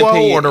in duo my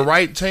opinion, or the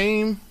right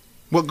team.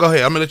 Well, go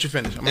ahead. I'm gonna let you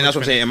finish. And that's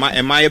what I'm saying.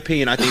 In my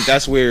opinion, I think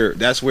that's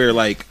where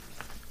like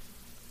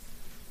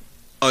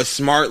a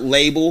smart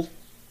label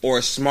or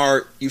a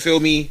smart, you feel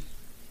me,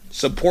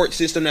 support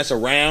system that's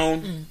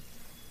around,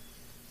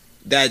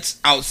 that's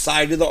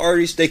outside of the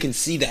artist, they can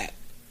see that.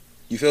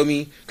 You feel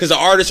me? Because the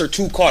artists are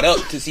too caught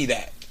up to see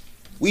that.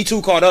 We're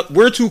too caught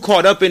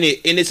up in it,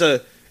 and it's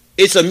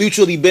a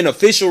mutually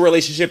beneficial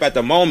relationship at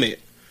the moment.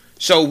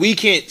 So we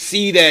can't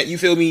see that. You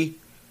feel me?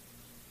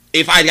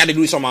 If I got to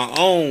do this on my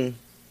own,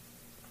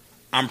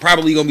 I'm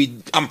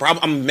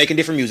making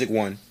different music,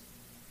 one.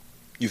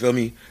 You feel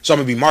me? So I'm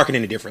gonna be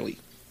marketing it differently.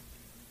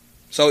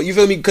 So you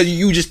feel me? Because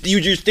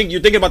you're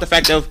thinking about the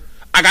fact of,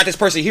 I got this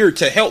person here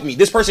to help me.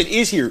 This person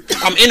is here.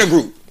 I'm in a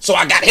group, so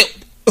I got help.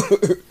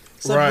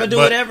 So right, but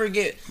whatever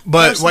get.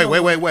 But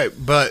wait.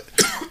 But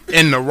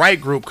in the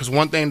right group, because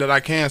one thing that I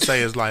can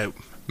say is like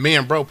me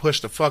and bro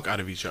push the fuck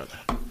out of each other.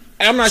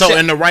 I'm not so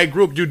in the right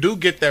group, you do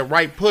get that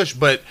right push.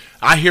 But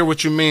I hear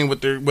what you mean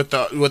with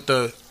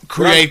the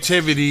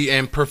creativity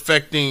and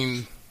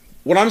perfecting.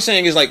 What I'm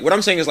saying is like,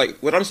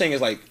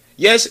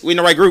 yes, we in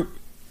the right group.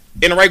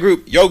 In the right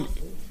group,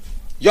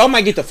 y'all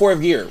might get to fourth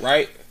gear,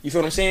 right? You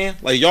feel what I'm saying?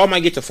 Like, y'all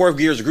might get to fourth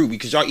gear as a group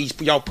because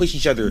y'all push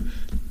each other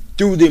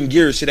through them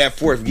gears to that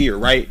fourth gear,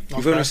 right?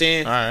 You feel what I'm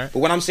saying? All right. But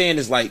what I'm saying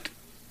is like,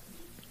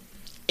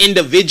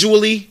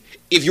 individually,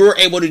 if you're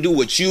able to do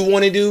what you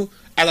want to do,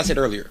 as I said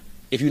earlier,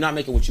 if you're not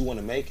making what you want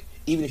to make,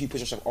 even if you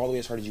push yourself all the way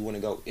as hard as you want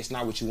to go, it's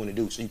not what you want to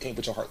do. So you can't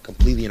put your heart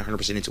completely and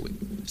 100% into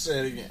it. Say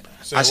it again.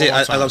 As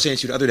I was saying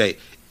to you the other day,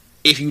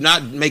 if you're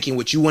not making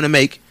what you want to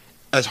make,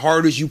 as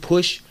hard as you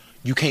push,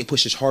 you can't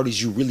push as hard as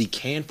you really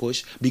can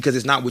push because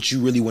it's not what you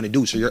really want to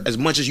do. So as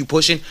much as you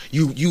pushing,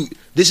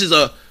 this is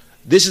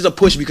a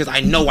push because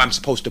I know I'm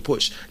supposed to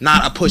push,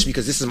 not a push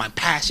because this is my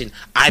passion.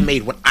 I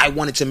made what I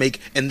wanted to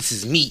make, and this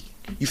is me.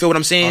 You feel what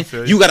I'm saying?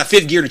 You got a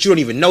fifth gear that you don't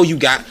even know you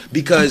got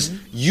because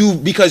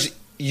you've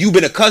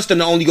been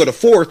accustomed to only go to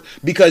fourth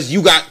because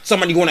you got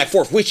somebody going at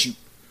fourth with you.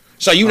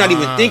 So you're not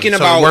even thinking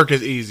about the work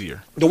is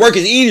easier. The work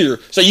is easier.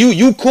 So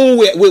you cool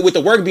with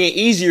the work being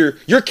easier.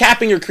 You're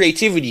capping your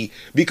creativity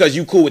because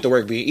you cool with the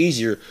work being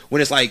easier.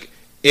 When it's like,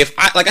 if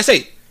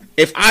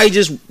I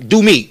just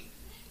do me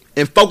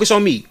and focus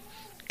on me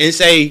and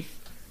say,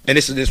 and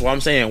this is what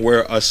I'm saying,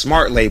 we're a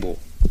smart label,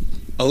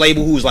 a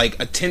label who's like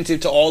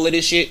attentive to all of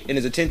this shit and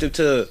is attentive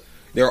to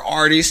their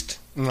artist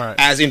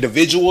as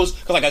individuals.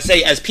 Because like I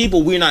say, as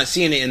people, we're not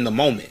seeing it in the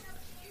moment.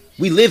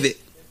 We live it.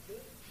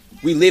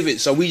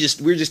 So we're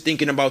just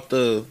thinking about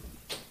the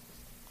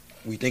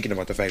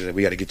fact that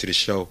we got to get to the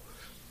show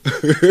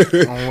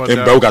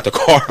And bro got the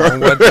car.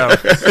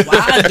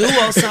 Why a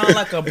duo sound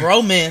like a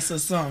bromance or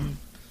something?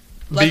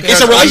 Like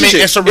It's a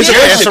relationship. It's a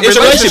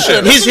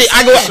relationship.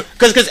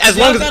 Because as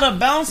long y'all as gotta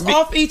bounce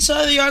off each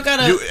other, y'all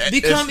gotta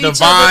become the each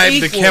vibe, other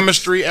the equals.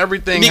 chemistry,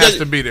 everything has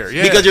to be there.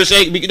 Yeah, because you're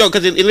saying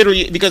because it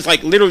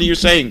literally you're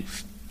saying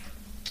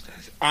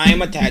I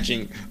am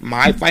attaching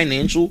my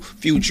financial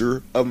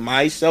future of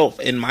myself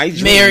and my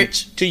dream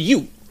Marriage to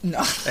you.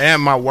 No.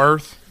 and my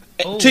worth.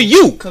 Ooh, To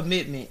you.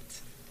 commitment.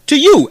 To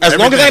you. As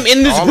long as I'm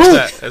in this All of group,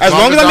 that. as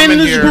long as I'm in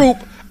this here,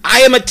 group, I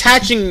am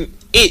attaching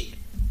it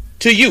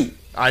to you.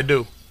 I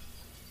do.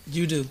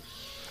 You do.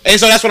 And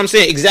so that's what I'm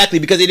saying exactly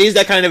because it is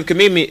that kind of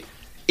commitment.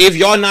 If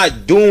y'all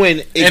not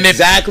doing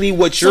exactly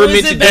what you're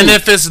is meant it to do, And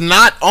if it's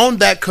not on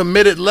that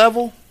committed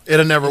level,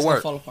 it'll never It's gonna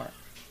work. fall apart.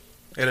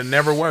 It'll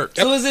never work.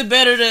 So is it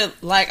better to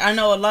like? I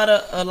know a lot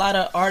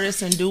of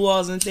artists and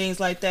duos and things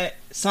like that.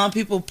 Some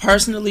people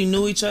personally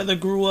knew each other,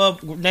 grew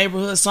up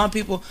neighborhoods. Some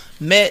people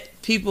met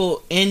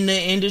people in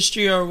the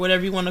industry or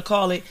whatever you want to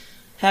call it.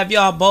 Have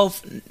y'all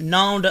both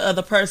known the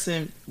other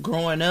person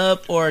growing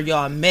up, or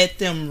y'all met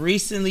them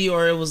recently,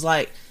 or it was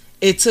like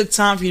it took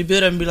time for you to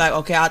build up and be like,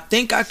 okay, I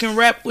think I can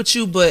rap with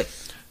you, but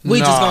we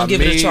just gonna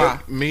give it a try.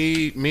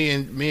 Me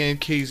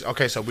and Keys.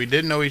 Okay, so we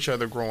didn't know each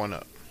other growing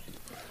up,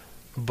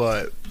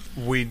 but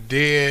we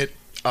did.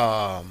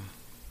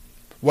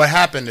 What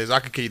happened is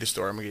I could give you the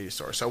story. I'm gonna give you the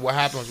story. So what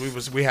happened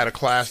was we had a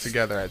class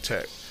together at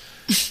Tech,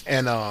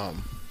 and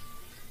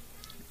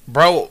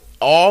bro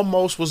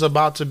almost was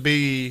about to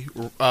be.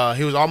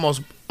 He was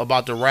almost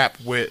about to rap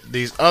with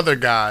these other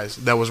guys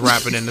that was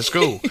rapping in the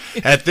school.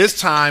 At this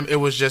time, it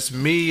was just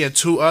me and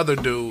two other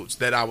dudes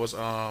that I was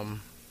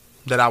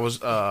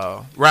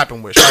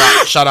rapping with.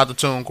 Shout out to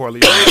Tune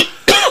Corleone.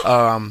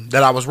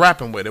 That I was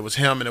rapping with. It was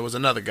him and it was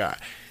another guy.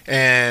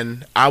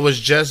 And I was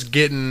just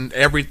getting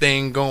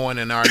everything going,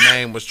 and our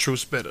name was True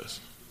Spitters.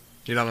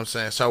 You know what I'm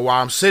saying? So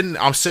while I'm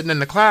sitting in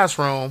the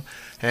classroom,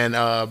 and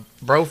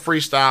bro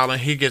freestyling,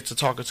 he gets to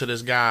talking to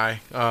this guy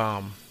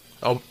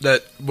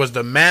that was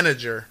the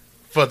manager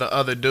for the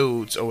other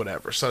dudes or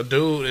whatever. So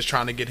dude is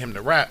trying to get him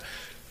to rap,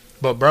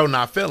 but bro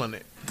not feeling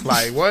it.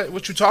 Like,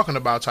 what you talking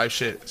about type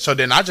shit. So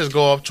then I just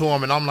go up to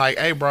him and I'm like,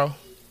 hey bro,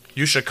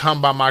 you should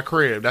come by my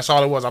crib. That's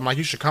all it was. I'm like,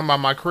 you should come by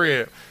my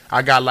crib.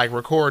 I got like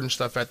recording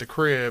stuff at the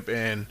crib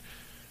and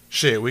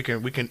shit, we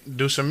can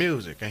do some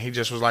music. And he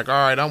just was like, all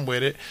right, I'm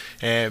with it.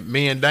 And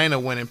me and Dana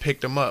went and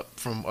picked him up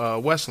from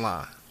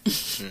Westline.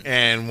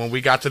 And when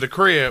we got to the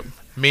crib,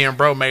 me and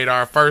bro made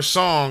our first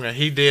song, and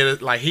he did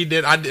it like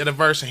I did a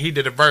verse and he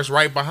did a verse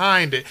right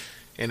behind it.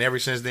 And ever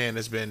since then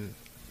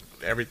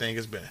everything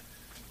has been.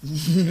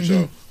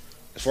 So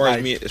as far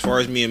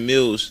as me and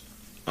Mills,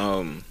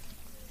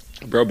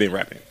 bro been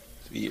rapping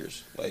for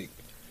years. Like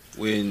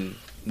when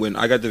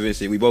I got to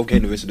Vincent, we both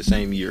came to Vincent the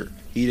same year.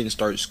 He didn't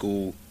start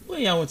school.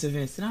 When y'all went to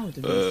Vincent? I went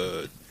to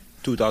Vincent.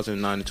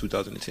 2009 to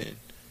 2010.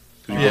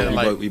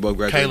 We both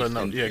graduated. Kayla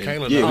knows. Yeah,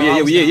 Kayla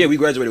knows. Yeah, we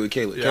graduated with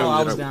Kayla. Yeah.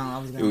 I was down. I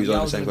was down. We was I on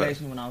the was same in the class.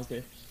 basement when I was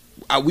there.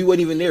 We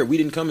wasn't even there. We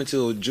didn't come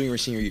until junior and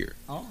senior year.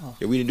 Oh.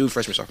 Yeah, we didn't do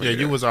freshman sophomore. Yeah,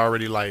 you was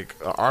already like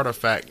an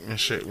artifact and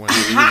shit when he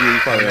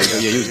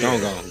was gone.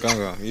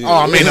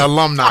 Oh, I mean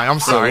alumni. I'm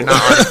sorry,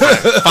 not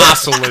artifact.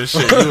 Fossil and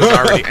shit. You was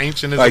already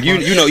ancient as like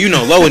you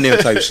know low in them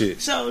type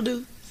shit. So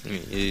dude.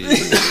 Yeah.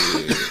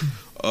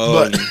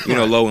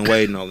 Low and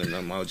Wade and all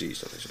them my OG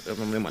stuff.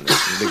 I'm in my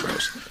notes, big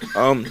bros.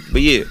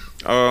 But yeah,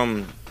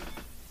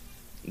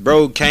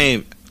 bro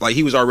came like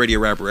he was already a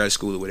rapper at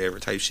school or whatever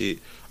type shit.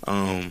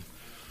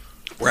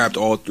 Rapped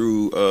all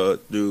through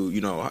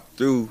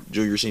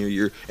junior senior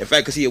year. In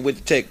fact, because he had went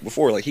to Tech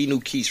before, like he knew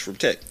Keys from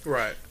Tech,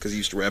 right? Because he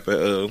used to rap at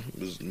I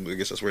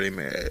guess that's where they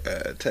met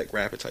at Tech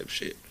rapper type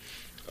shit.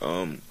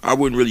 I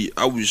wouldn't really.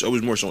 I was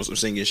more so on some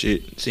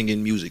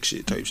singing music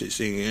shit type shit,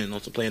 singing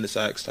on some playing the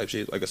sax type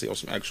shit. Like I say, on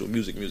some actual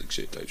music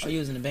shit type shit. Are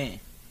you in the band?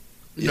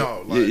 Yeah.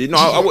 No,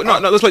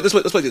 let's play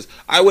this.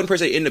 I wouldn't per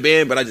se in the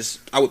band, but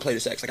I would play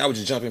the sax. Like I would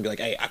just jump in and be like,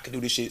 hey, I can do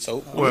this shit.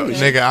 So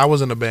nigga, I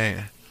was in a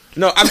band.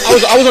 No, I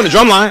was on the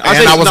drum line.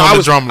 I was on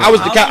the drum line. I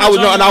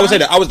would say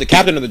that I was the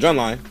captain of the drum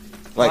line.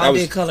 Like I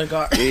did color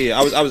guard. Yeah,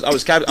 I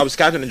was captain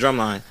of the drum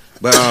line.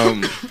 But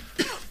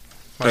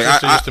my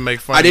sister used to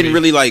make fun. I didn't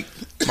really like.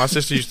 My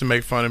sister used to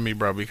make fun of me,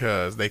 bro,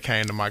 because they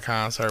came to my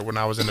concert when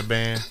I was in the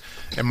band,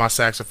 and my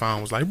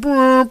saxophone was like,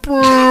 brr,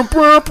 brr,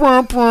 brr,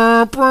 brr,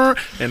 brr, brr,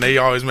 and they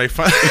always make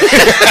fun.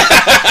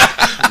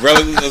 Bro,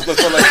 let's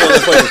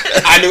play.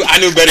 I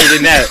knew better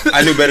than that.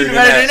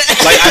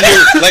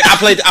 Like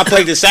I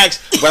played the sax,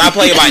 but I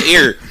play it by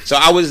ear. So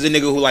I was the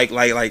nigga who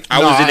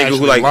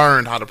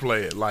learned how to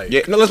play it. Like,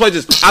 yeah, no, let's play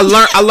this. I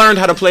learned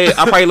how to play it.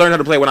 I probably learned how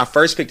to play it when I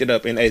first picked it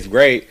up in 8th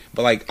grade.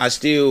 But like I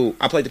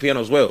played the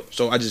piano as well.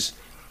 So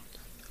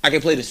I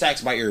can play the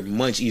sax by ear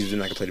much easier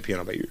than I can play the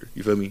piano by ear.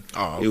 You feel me?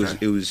 Oh, okay.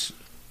 It was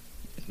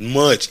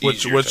much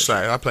easier. Which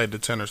sax? I played the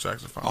tenor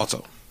saxophone.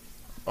 Alto.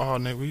 Oh,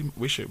 nigga,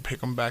 we should pick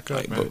them back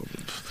up, man.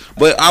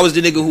 But I was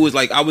the nigga who was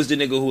like,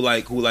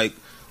 who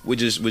would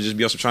just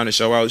be also trying to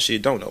show out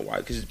shit. Don't know why,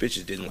 because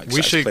bitches didn't like We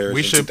sax should. players We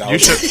in should.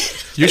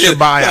 2000. You should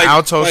buy an Like,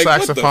 alto what the fuck?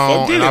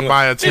 saxophone, and I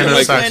buy a tenor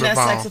Like, Playing that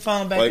saxophone.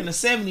 saxophone back Like- in the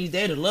 70s,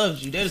 they'd have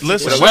loved you. They'd have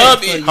Listen, Would've wait,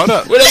 loved me. hold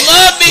up. Would have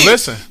loved me.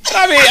 Listen,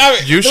 I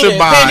mean, you should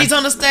buy. Pennies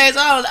on the stage.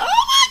 I was like, oh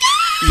my god.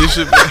 You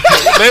should.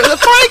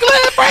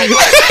 Franklin.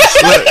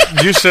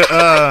 Look,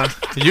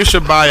 you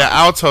should buy an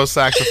alto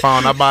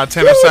saxophone. I buy a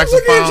tenor trying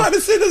saxophone. to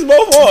set us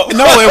both up.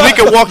 No, and we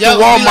can walk Yo, to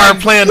we Walmart like-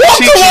 playing the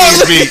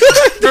Chi-Chi's beat.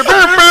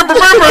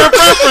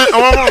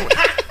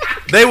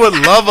 They would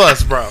love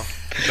us, bro.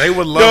 They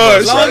would love us,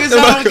 As bro. long as y'all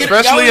don't get-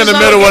 Especially in the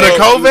y'all middle of the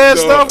don't- COVID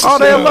stuff. Oh,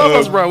 they don't- love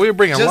us, bro. We're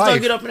bringing Just don't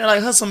life. get up in there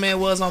like Hustle Man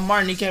was on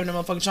Martin. He came to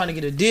motherfucker trying to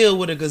get a deal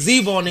with a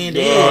gazebo on the end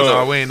of Oh, it.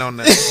 no, we ain't on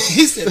that.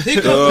 He said,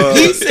 pick up what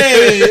he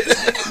said.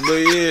 But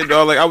yeah,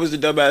 dog, like I was the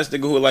dumbass nigga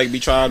who would like be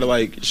trying to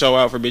like show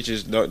out for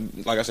bitches.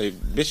 Like I say,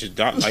 bitches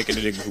don't like the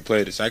nigga who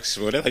played the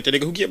saxophone. They like the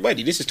nigga who get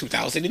money. This is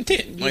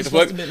 2010. Like the supposed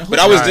fuck. to be in the But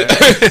I was hook.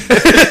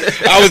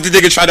 the I was the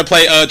nigga trying to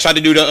play, try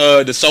to do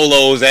the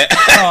solos at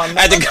Oh,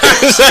 no. at the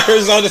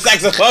concerts on the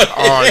saxophone.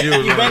 Oh, you was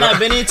You one better of not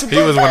those. been into He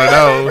was one of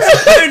those.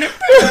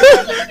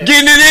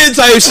 Getting it in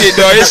type shit,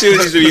 dog. That shit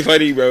used to be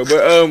funny, bro.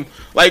 But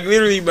like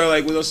literally, bro,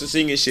 like with us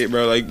singing shit,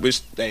 bro. Like,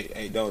 which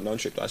hey, don't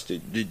trip. I still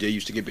they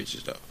used to get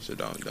bitches though. So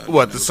don't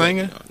What, never the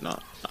singing? No.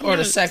 Or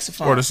the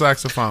saxophone. Or the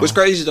saxophone. What's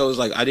crazy though is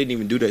like I didn't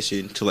even do that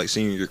shit until like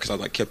senior year because I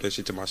like kept that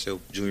shit to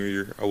myself. Junior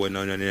year, I wasn't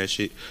on none of that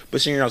shit.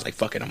 But senior year, I was like,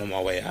 fuck it, I'm on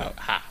my way out.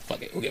 Ha,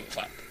 fuck it, who give a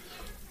fuck?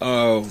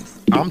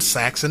 I'm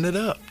saxing it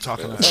up.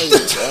 Talking about.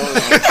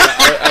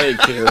 I didn't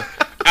care.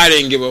 I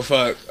didn't give a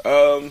fuck.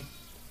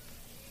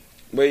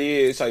 But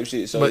yeah, type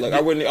shit. So But like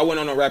I went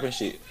on no rapping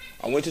shit.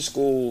 I went to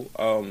school.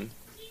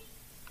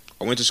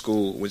 Went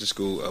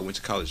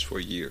to college for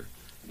a year,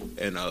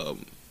 and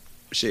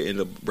shit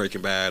ended up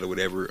breaking bad or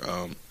whatever.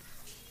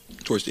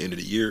 Towards the end of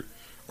the year,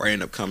 where I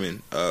ended up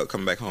coming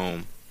back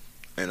home,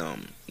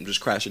 and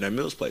just crashing at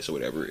Mill's place or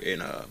whatever.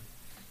 And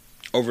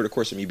over the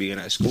course of me being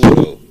at school,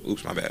 though,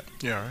 oops, my bad.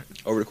 Yeah, all right.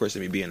 Over the course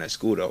of me being at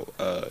school, though,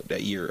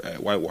 that year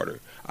at Whitewater,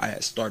 I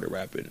had started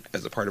rapping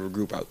as a part of a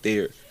group out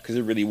there because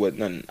it really wasn't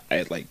nothing I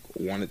had like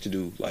wanted to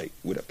do like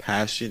with a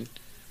passion.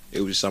 It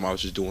was just something I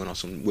was just doing on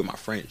some with my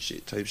friends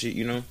shit type shit,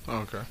 you know.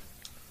 Okay.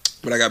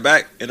 But I got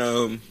back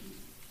and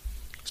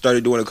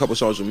started doing a couple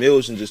songs with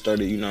Mills and just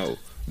started, you know,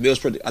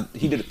 Mills.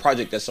 He did a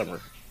project that summer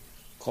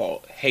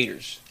called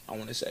Haters, I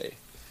want to say,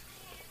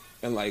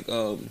 and like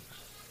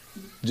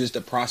just the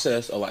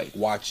process of like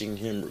watching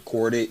him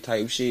record it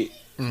type shit.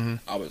 Mm-hmm.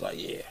 I was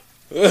like, yeah.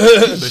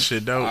 This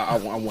shit dope. I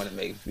want to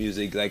make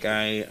music. Like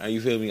you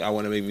feel me? I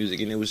want to make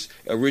music, and it was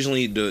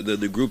originally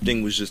the group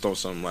thing was just on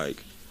some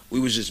like we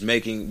was just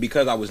making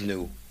because I was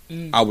new.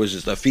 I was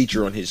just a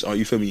feature on his,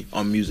 you feel me,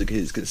 on music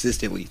his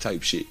consistently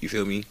type shit. You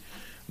feel me?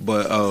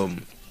 But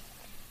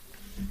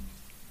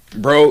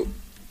bro,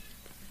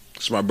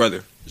 it's my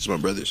brother. It's my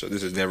brother. So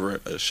this is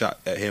never a shot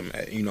at him.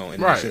 In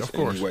Right, sense, of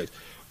course. In any ways.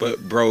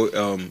 But bro,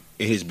 in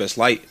his best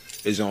light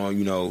is on,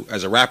 you know,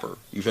 as a rapper.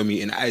 You feel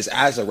me? And as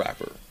a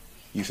rapper.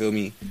 You feel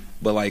me?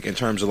 But like in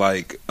terms of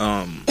like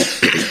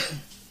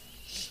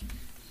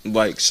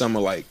like some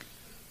of like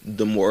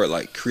the more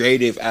like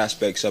creative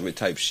aspects of it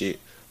type shit,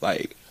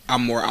 like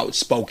I'm more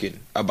outspoken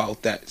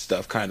about that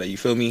stuff kinda, you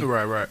feel me?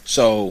 Right.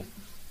 So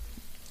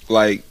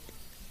like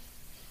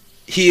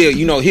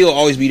he'll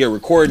always be there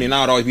recording and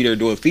I'll always be there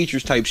doing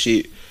features type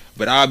shit,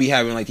 but I'll be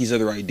having like these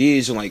other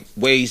ideas and like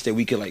ways that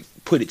we could like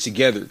put it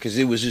together because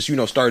it was just, you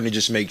know, starting to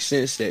just make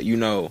sense that, you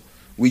know,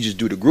 we just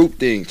do the group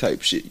thing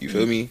type shit, you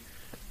feel me?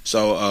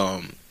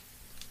 So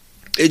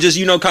it just,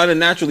 you know, kind of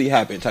naturally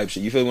happened type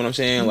shit, you feel what I'm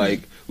saying?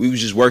 Like we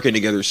was just working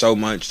together so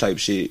much type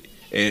shit,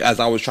 and as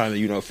I was trying to,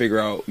 you know, figure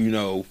out, you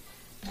know,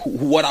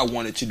 what I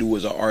wanted to do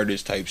as an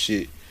artist type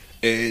shit,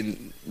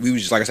 and we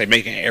was just, like I said,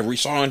 making every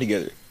song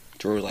together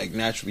to where like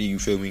naturally, you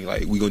feel me,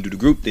 like we gonna do the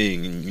group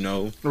thing and, you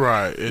know,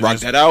 Right. rock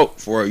that out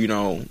for, you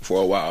know,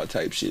 for a while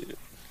type shit.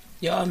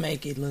 Y'all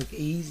make it look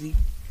easy.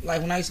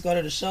 Like when I used to go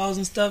to the shows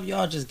and stuff,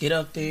 y'all just get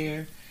up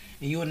there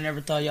and you would have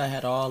never thought y'all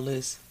had all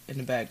this in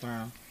the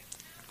background.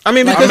 I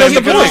mean, Like, because when that's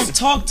the people point. don't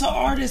talk to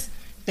artists,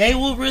 they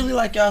will really,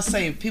 like y'all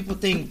say, people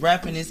think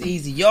rapping is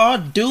easy. Y'all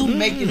do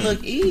make it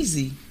look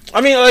easy. I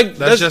mean, like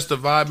That's just the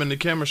vibe and the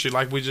chemistry.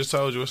 Like we just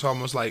told you, it's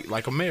almost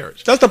like a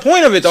marriage. that's the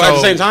point of it, though. At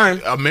the same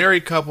time, a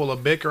married couple will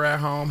bicker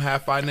at home,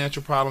 have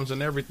financial problems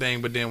and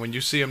everything, but then when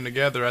you see them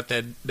together at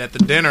the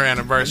dinner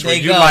anniversary, They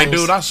you like,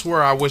 goes. dude, I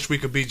swear I wish we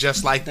could be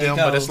just like They them,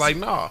 but goes. it's like,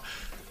 no.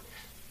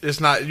 It's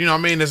not, you know what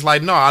I mean? It's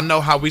like, no, I know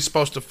how we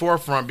supposed to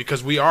forefront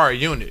because we are a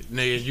unit.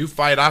 Nigga, you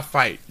fight, I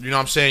fight. You know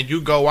what I'm saying?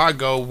 You go, I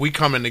go. We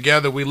coming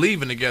together, we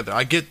leaving together.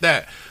 I get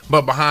that.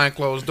 But behind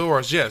closed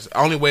doors, yes.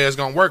 Only way it's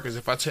going to work is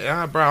if I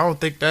tell you, bro, I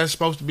don't think that's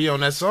supposed to be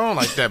on that song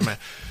like that, man.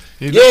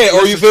 yeah,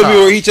 or you feel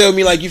me, or he tell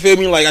me like, you feel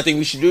me, like I think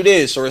we should do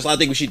this, or it's I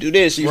think we should do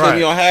this. You feel Right.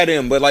 me? I'll have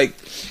him, but like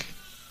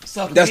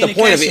So that's the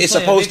point of it.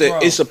 communication play a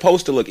big It's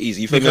supposed to look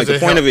easy. You feel me? Like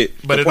Because the point of help-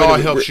 it, But the it point all of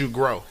it, helps you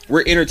grow.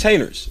 We're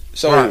entertainers,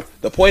 so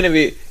Right. the point of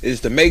it is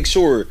to make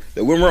sure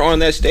that when we're on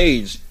that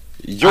stage,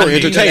 you're I an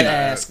need entertainer.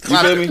 that ass. You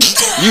feel me?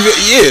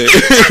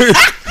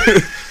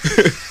 Yeah.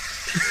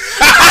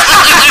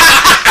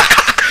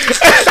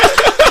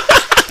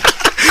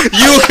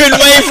 been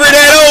waiting for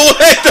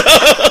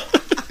that.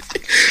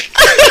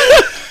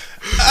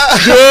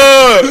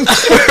 Good.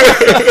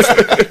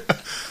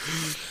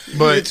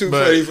 But too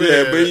funny for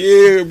that. But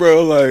yeah,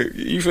 bro, like,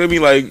 you feel me?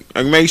 Like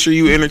make sure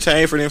you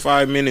entertain for them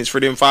 5 minutes, for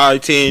them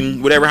 5,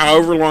 10, whatever,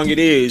 however long it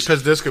is.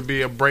 Because this could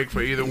be a break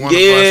for either one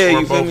of us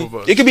or both of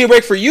us. It could be a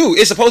break for you.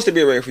 It's supposed to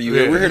be a break for you.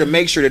 Yeah. We're here to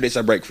make sure that it's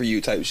a break for you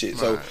type shit.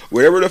 So Right.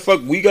 whatever the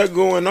fuck we got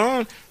going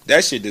on,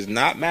 that shit does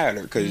not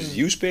matter. Because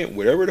you spent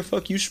whatever the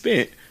fuck you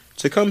spent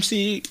to come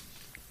see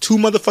 2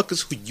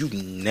 motherfuckers who you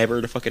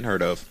never the fucking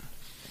heard of.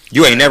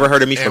 You ain't never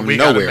heard of me And from we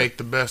nowhere. gotta make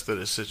the best of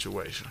this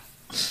situation.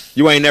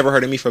 You ain't never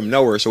heard of me from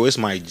nowhere, so it's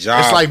my job.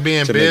 It's like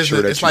being to make business.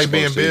 sure that It's you're like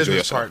being supposed to enjoy business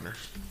yourself. partners.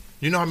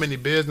 You know how many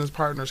business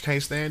partners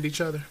can't stand each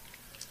other?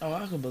 Oh,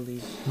 I can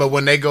believe it. But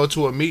when they go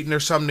to a meeting or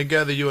something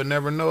together, you will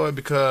never know it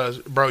because,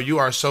 bro, you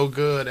are so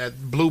good at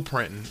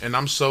blueprinting, and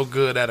I'm so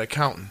good at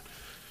accounting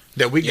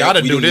that we Yeah,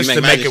 gotta we do do- this we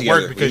to make make magic it work.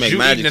 together. We Because make you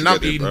magic eating and I'm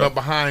together, eating, bro. but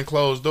behind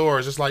closed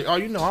doors, it's like, oh,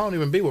 you know, I don't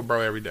even be with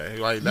bro every day.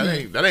 Like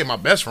that ain't my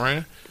best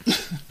friend.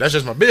 That's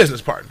just my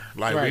business partner.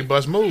 Like we Right.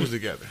 bust moves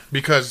together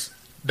because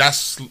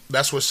that's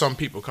what some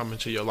people come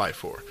into your life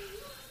for.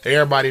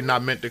 Everybody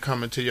not meant to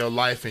come into your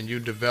life and you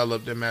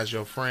develop them as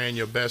your friend,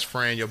 your best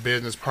friend, your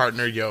business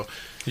partner, your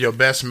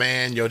best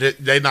man.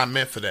 They not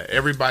meant for that.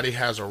 Everybody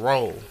has a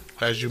role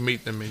as you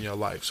meet them in your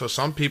life. So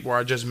some people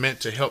are just meant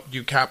to help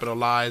you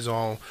capitalize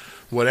on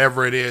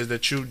whatever it is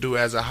that you do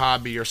as a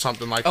hobby or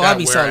something like Oh, I that.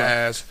 be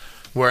solo.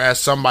 Whereas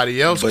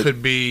somebody else But-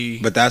 could be.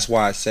 But that's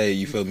why I say,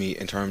 you feel me,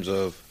 in terms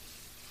of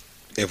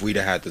if we'd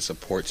have had the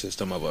support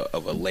system of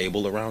a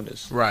label around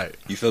us. Right.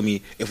 You feel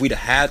me? If we'd have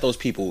had those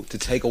people to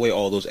take away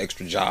all those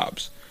extra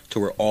jobs to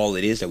where all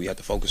it is that we have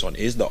to focus on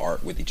is the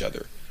art with each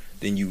other,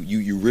 then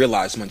you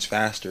realize much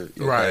faster.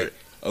 Okay, Right.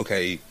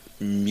 Okay,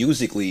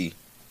 musically,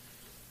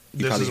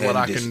 This is what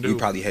I can do. You're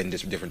probably heading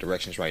different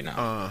directions right now.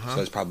 Uh-huh.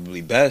 So it's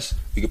probably best.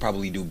 We could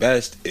probably do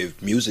best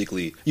if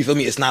musically, you feel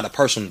me? It's not a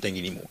personal thing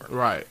anymore.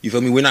 Right. You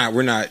feel me? We're not.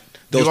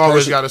 Those You always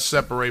person- got to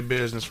separate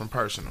business from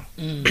personal,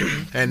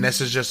 and this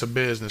is just a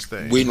business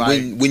thing.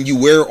 when you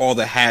wear all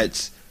the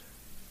hats,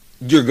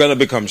 you're gonna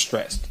become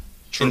stressed.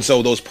 True. And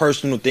so those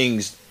personal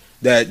things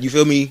that, you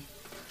feel me,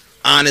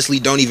 honestly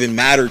don't even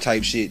matter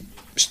type shit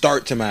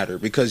start to matter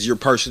because you're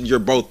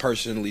both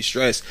personally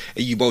stressed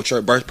and you both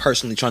are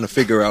personally trying to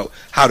figure out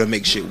how to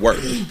make shit work.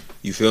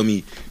 You feel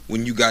me?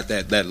 When you got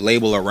that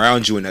label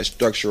around you and that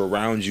structure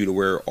around you to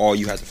where all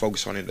you have to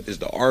focus on is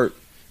the art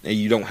and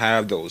you don't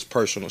have those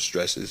personal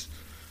stresses,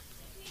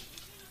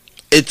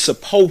 it's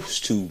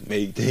supposed to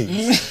make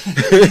things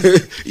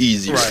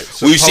easier. Right.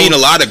 We've seen a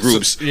lot of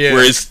groups Yeah.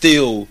 where it's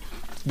still,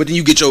 but then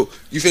you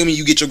feel me?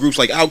 You get your groups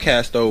like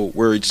Outkast though,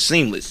 where it's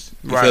seamless.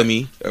 You Right. feel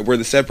me? Where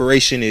the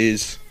separation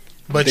is,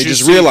 but they you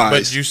just see, realize.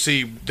 But you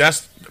see,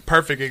 that's a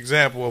perfect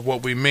example of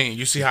what we mean.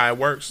 You see how it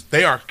works?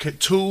 They are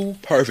two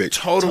Perfect.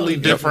 totally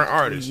different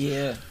artists,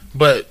 Yeah.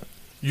 but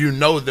you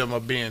know them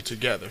of being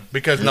together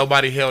because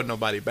nobody held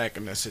nobody back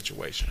in that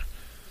situation.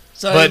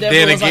 So But it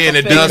then was like again, a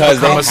it does fair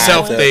become a fight.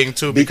 self thing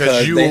too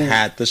because you they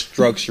had the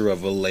structure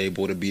of a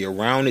label to be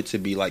around it, to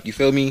be like, you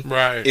feel me?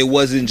 Right. It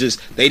wasn't just,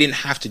 they didn't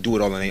have to do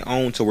it all on their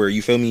own to where,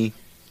 you feel me?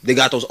 They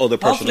got those other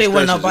personal Hopefully, it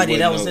wasn't stresses. nobody It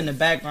that wasn't was no- in the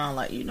background.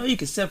 Like, you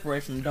can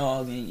separate from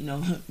dog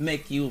and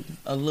make you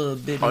a little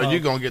bit. Oh, more.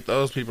 you gonna get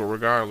those people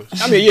regardless.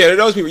 I mean, yeah,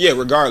 those people. Yeah,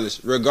 regardless,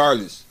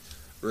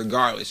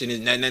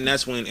 and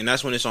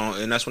that's when it's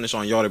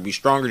on y'all to be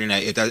stronger than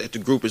that. If the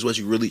group is what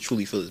you really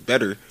truly feel is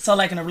better. So,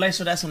 like in a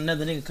relationship, that's when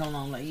another nigga come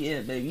along. Like,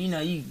 yeah, baby,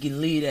 you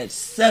can leave that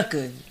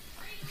sucker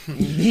and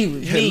be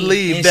with me.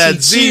 Leave and that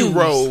she choose.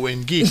 zero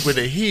and geek with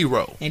a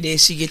hero. And then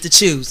she get to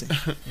choosing.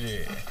 Yeah.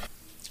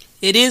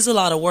 It is a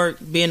lot of work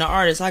being an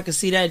artist. I can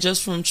see that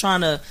just from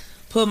trying to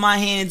put my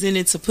hands in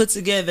it to put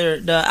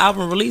together the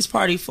album release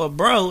party for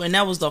Bro, and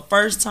that was the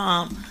first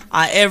time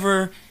I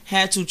ever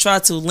had to try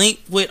to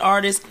link with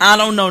artists. I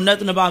don't know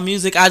nothing about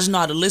music. I just know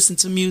how to listen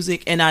to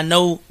music, and I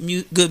know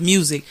good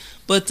music.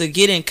 But to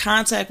get in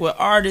contact with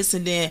artists,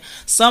 and then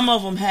some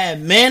of them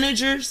had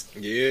managers,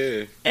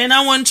 Yeah. and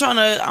I wasn't trying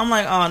to. I'm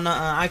like, oh no,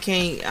 I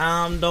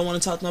can't. Don't want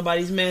to talk to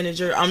nobody's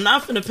manager. I'm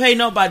not gonna pay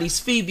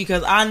nobody's fee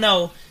because I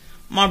know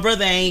my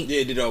brother ain't.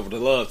 Yeah, did over the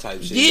love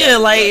type shit. Yeah,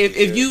 like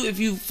if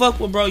you fuck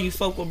with Bro, you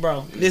fuck with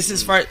Bro. This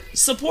is for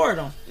support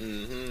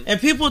him. And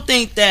people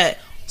think that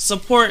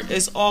support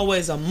is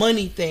always a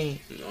money thing.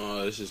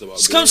 No, it's just about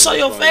Just come show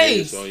your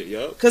face.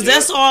 Cause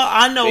that's all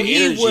I know. The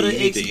He energy, would you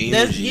need the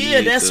have.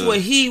 energy, That's the- what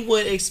he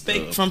would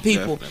expect from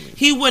people. definitely.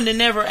 He wouldn't have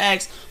never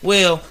asked,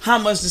 well, how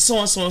much does so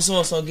and so and so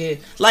and so get?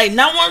 Like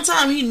not one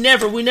time we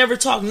never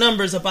talked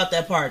numbers about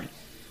that party.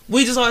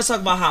 We just always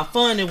talk about how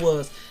fun it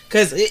was.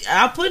 Cause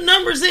I put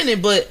numbers in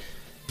it, but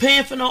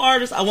paying for no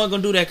artist, I wasn't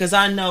gonna do that because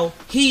I know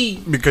he.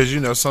 Because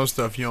some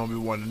stuff you don't be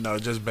wanting to know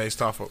just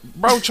based off of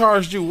bro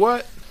charged you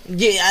what?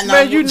 Yeah, I know.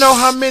 Man, you know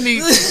how many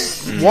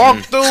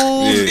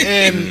walkthroughs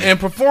and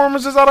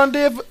performances I done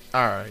did?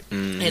 Alright.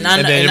 And I And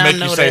know, then it and I make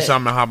know you say that.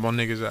 something and hop on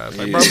niggas' ass.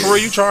 Like, bro, for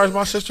real, you charged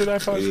my sister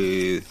that fuck?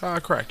 Yeah.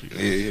 I'll crack you.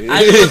 Yeah.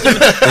 I just wanted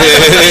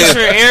to make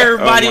sure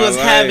everybody Oh, my was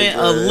life, having a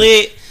bro.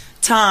 lit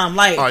time.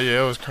 Like, Oh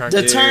yeah, it was crazy.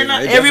 the turn Yeah,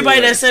 up, it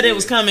everybody definitely that said it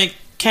was, was yeah. coming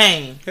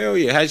came. Hell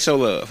yeah, had to show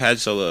love. Had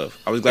to show love.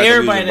 I was glad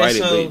Everybody that we that was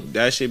invited, showed- but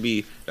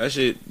that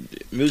shit.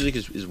 Music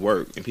is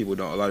work, and a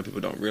lot of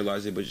people don't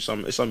realize it. But it's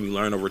something you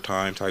learn over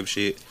time, type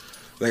shit.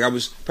 Like I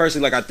was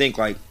personally, like I think,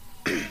 like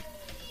back to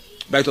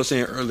what I was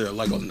saying earlier,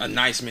 like a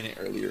nice minute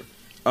earlier.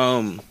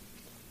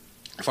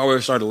 If I were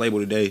to start a label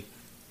today,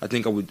 I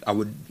think I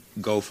would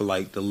go for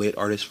like the lit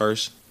artist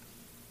first.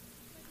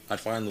 I'd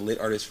find the lit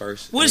artist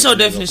first. What is and your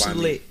then go definition of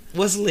find me- lit?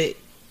 What's lit?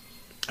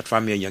 I'd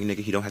find me a young nigga.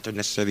 He don't have to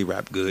necessarily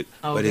rap good,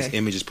 but his Okay.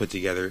 image is put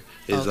together.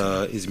 His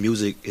Okay. his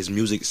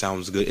music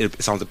sounds good.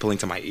 It sounds appealing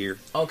to my ear.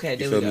 Okay, You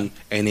there feel we go. me?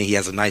 And then he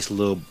has a nice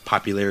little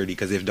popularity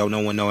because if no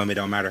one know him, it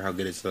don't matter how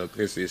good his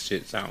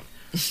shit sound.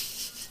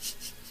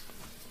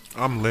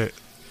 I'm lit.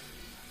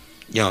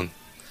 Young,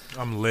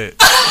 I'm lit.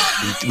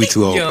 we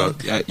too old, Young.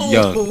 bro.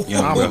 Young,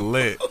 I'm bro.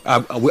 lit.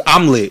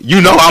 I'm lit.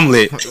 You know I'm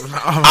lit.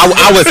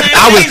 I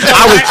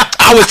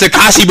was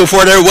Tekashi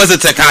before there was a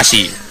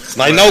Tekashi.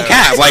 Like no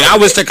cap. Like I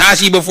was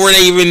Tekashi before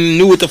they even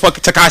knew what the fuck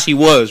Tekashi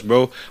was,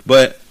 bro.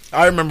 But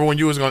I remember when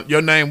you was going.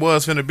 Your name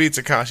was finna be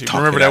Tekashi.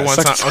 Remember that one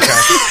time? Suck- Okay.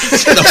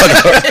 shut the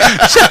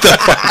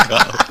fuck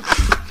up.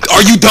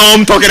 Are you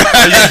dumb? Talking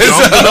ass.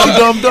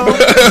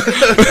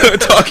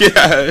 Talking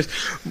ass.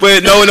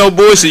 But no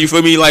bullshit. You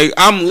feel me? Like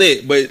I'm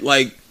lit, but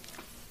like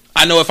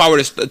I know if I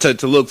were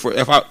to look for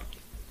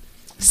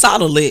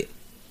Solid lit.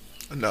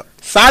 No,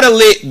 Sada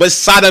lit, but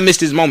Sada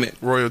missed his moment.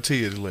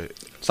 royalty is lit.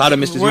 Sada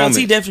missed his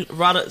Royalty moment.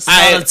 definitely.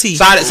 Solid tea.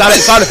 Sada has.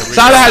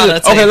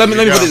 Solid Okay, let me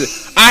tea. put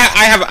this.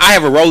 I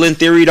have a rolling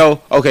theory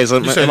though. Okay, so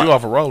You said you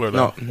off a roller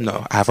though.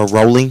 no, I have a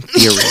rolling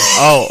theory.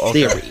 Oh,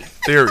 okay.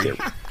 Theory.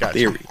 Gotcha.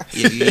 Theory.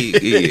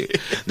 Yeah.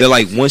 They're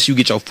like once you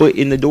get your foot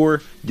in the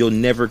door, you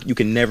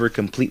can never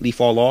completely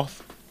fall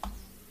off.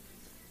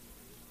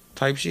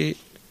 Type shit.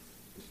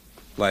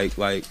 Like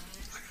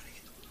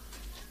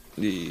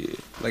yeah.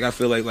 Like I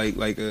feel like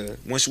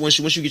once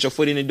you get your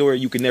foot in the door,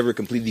 you can never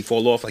completely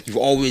fall off. Like you've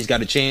always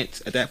got a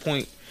chance at that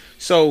point.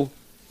 So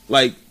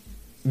like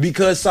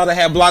because Sada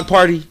had Block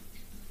Party,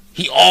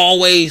 he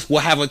always will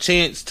have a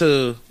chance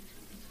to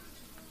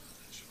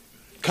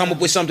come up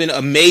with something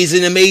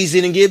amazing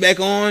and get back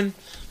on.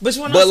 But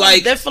you want But, to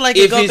like, that feel like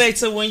if it go his- back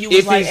to when you was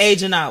if like his-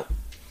 aging out.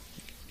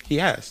 He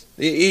has.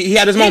 He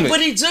had his moment.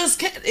 But he just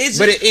can't. It's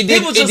But just, it people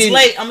didn't- just it didn't-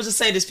 late. I'm gonna just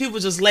say this. People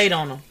just late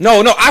on him.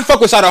 No, I fuck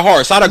with Sada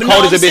hard. Sada But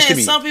cold no, as a I'm bitch to saying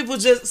me. some people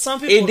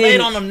It late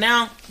didn't- on him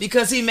now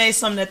because he made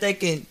something that they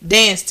can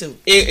dance to.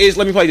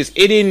 Let me play this.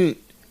 It didn't.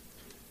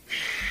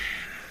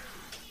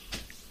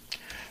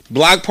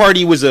 Block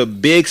Party was a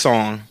big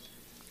song.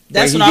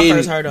 That's but when he I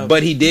first didn't- heard of it.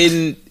 But he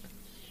didn't.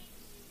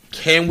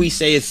 Can we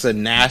say it's a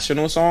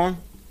national song?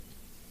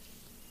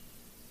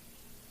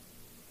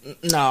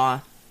 Nah,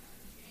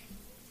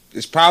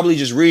 It's probably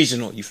just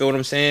regional. You feel what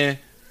I'm saying?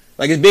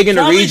 Like it's big in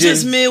the probably region.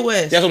 just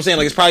Midwest. That's what I'm saying.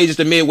 Like it's probably just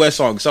a Midwest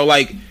song. So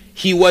like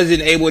he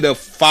wasn't able to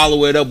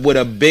follow it up with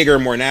a bigger,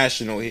 more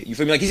national hit. You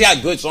feel me? Like he's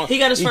got good songs. He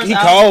got his first He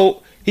album.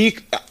 cold.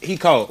 He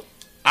cold.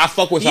 I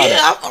fuck with Sada. Yeah,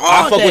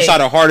 I fuck with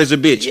Sada hard as a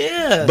bitch.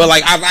 Yeah. But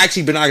like I've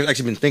actually been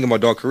thinking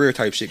about dog career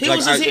type shit. He Like,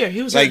 was just here.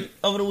 He was like here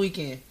over the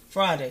weekend,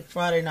 Friday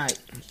night.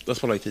 let's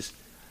put it like this.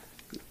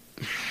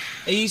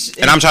 And,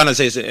 And I'm trying to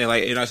say, and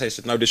I say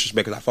it's no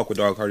disrespect because I fuck with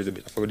dog hard as a bitch.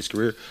 I fuck with his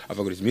career. I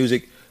fuck with his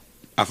music.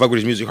 I fuck with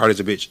his music hard as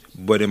a bitch.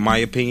 But in my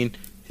opinion,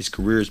 his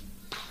career is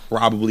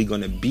probably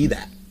gonna be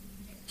that.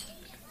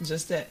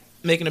 just that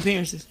making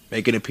appearances.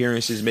 Making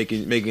appearances,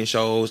 making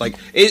shows, like,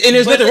 and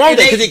there's But nothing wrong with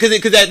they- that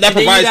because that And then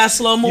provides. you got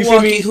Slow you feel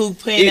Milwaukee me? who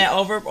paying It- that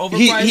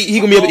overpriced. He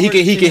can be able,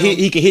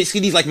 he can hit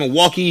cities like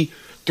Milwaukee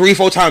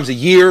 3-4 times a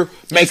year,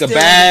 make a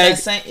bag.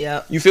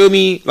 Yeah. You feel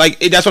me? Like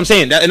that's what I'm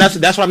saying. That's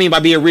what I mean by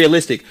being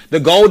realistic. The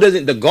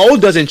goal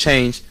doesn't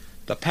change.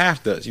 The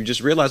path does. You just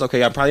realize,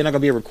 okay, I'm probably not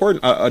gonna be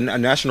a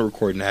national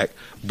recording act,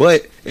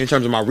 but in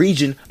terms of my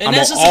region, And I'm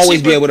that's gonna just a always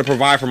be cheaper- able to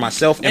provide for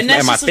myself and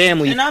that's my just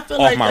family and I feel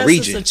off like my that's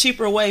region. just a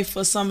cheaper way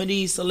for some of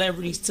these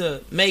celebrities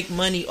to make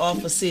money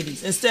off of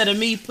cities. Instead of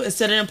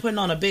them putting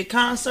on a big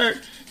concert,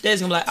 they're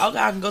just gonna be like, okay,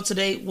 I can go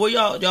today. Where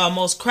y'all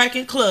most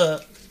cracking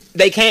club,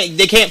 They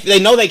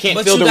know they can't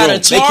but fill you the gotta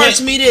room.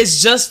 charge me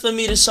this just for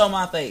me to show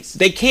my face.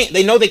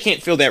 They know they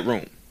can't fill that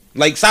room.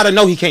 Like Sada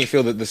know he can't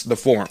fill the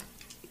forum.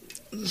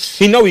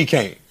 He know he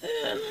can't.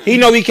 He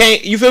know he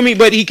can't. You feel me?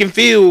 But he can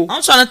feel.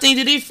 I'm trying to think,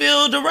 did he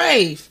feel the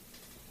rave?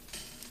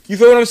 You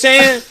feel what I'm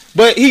saying?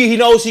 But he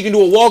knows he can do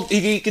a walk.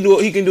 He can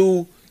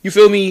do. You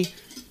feel me?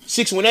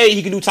 618.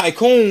 He can do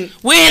Tycoon.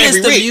 When is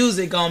every the week.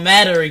 music gonna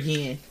matter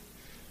again?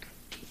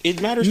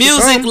 It matters. to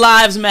Music some.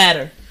 lives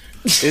matter.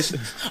 It's,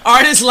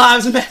 Artists'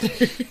 lives matter.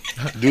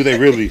 do they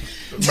really?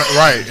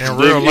 Right, in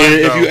real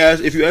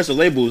life, If you ask the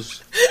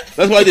labels,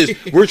 that's why this.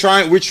 We're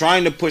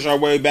trying to push our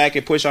way back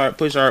and push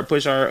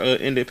our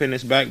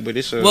independence back. But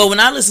it's Well, when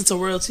I listen to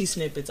royalty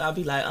snippets, I'll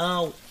be like,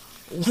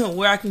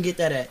 where I can get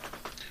that at?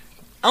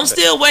 I'm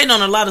still waiting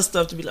on a lot of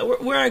stuff to be like,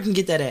 where I can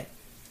get that at?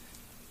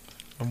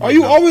 Are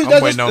you always I'm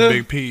that's waiting just, on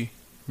Big P.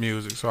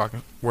 music, so I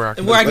can where I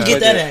can get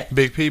that at.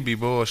 Big P be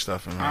bull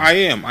stuffing. I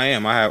am. I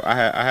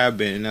have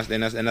been,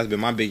 and that's been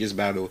my biggest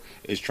battle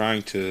is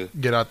trying to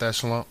get out that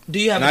slump. Do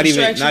you have not a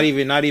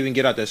distraction? not even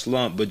get out that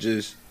slump, but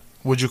just.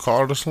 Would you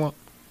call it a slump?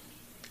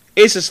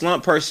 It's a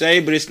slump per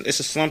se, but it's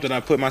a slump that I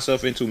put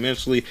myself into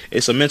mentally.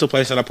 It's a mental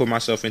place that I put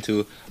myself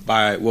into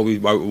by what we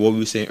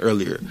were saying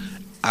earlier.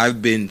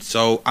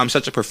 I'm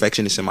such a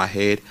perfectionist in my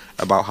head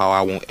about how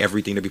I want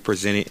everything to be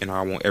presented and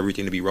how I want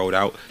everything to be rolled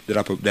out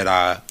that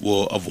I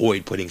will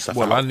avoid putting stuff out.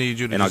 Well, I need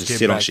you to just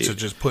get back to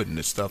just putting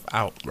this stuff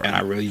out, bro. And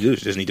I really do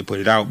just need to put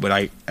it out. But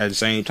at the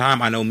same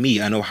time, I know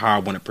me. I know how I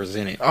want to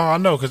present it. Oh, I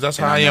know, because that's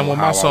how I am with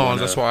my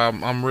songs. That's why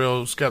I'm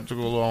real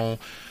skeptical on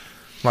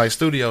like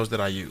studios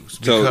that I use,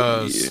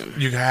 because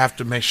you have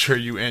to make sure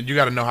you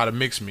got to know how to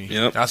mix me.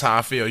 Yep. That's how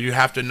I feel. You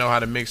have to know how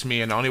to mix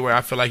me, and the only way I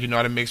feel like you know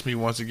how to mix me,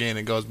 once again,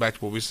 it goes back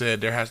to what we said.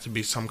 There has to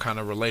be some kind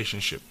of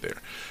relationship there.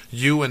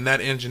 You and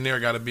that engineer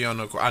got to be on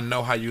the. I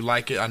know how you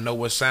like it. I know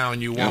what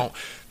sound you want.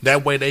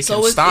 That way they can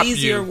stop you. So it's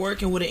easier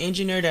working with an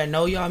engineer that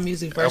know y'all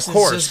music versus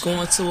just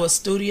going to a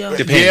studio.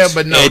 Depends. Yeah,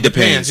 but no, it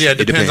depends. Yeah,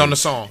 it depends on the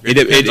song. It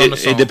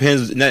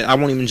depends. I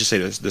won't even just say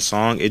this. The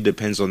song. It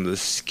depends on the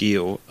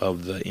skill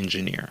of the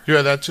engineer.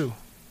 Yeah, that too.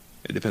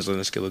 It depends on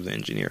the skill of the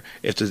engineer.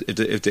 If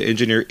the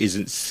engineer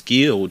isn't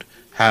skilled,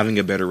 having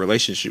a better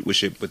relationship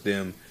with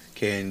them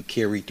can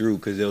carry through,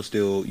 because they'll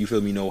still, you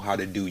feel me, know how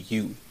to do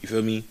you. You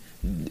feel me?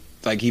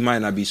 Like, he might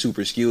not be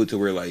super skilled to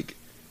where, like,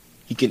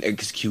 he can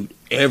execute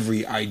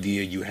every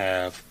idea you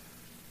have,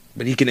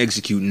 but he can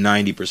execute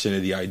 90%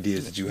 of the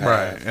ideas that you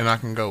have. Right, and I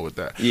can go with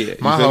that. Yeah,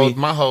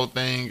 my whole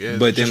thing is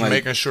just like,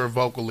 making sure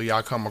vocally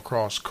I come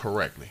across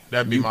correctly.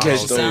 That'd be my whole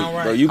those, thing.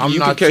 bro, you I'm can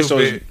not catch too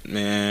those, big.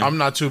 man. I'm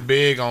not too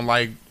big on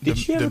like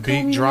the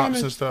beat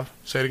drops and stuff.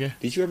 Say it again.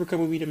 Did you ever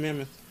come with me to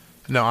Mammoth?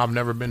 No, I've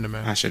never been to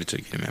Mammoth. I should have took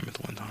you to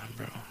Mammoth one time,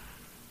 bro.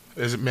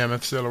 Is it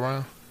Mammoth still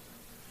around?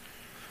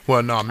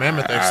 Well, no,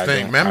 Mammoth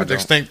extinct. Mammoth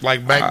extinct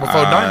like back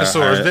before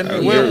dinosaurs, didn't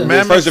it?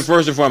 Well, first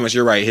and foremost,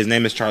 you're right. His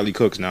name is Charlie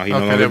Cooks now. He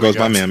no longer goes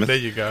by Mammoth. There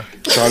you go.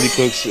 Charlie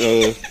Cooks.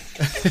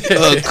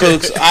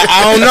 Cooks.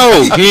 I don't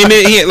know.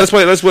 Let's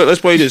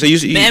play this.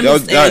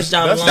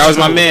 That was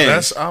my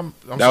man.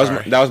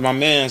 That was my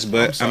man's.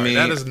 But I mean,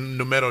 that is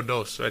numero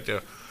dos right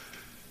there.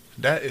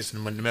 That is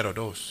numero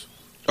dos.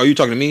 Are you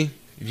talking to me?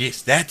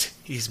 Yes, that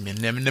is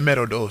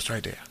numero dos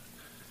right there.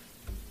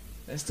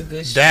 That's the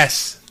good shit.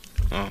 That's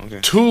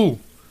two.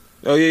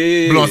 Oh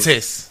yeah.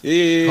 Blondes.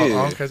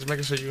 Yeah. Okay, just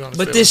making sure you understand.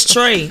 But this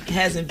tray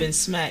hasn't been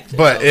smacked.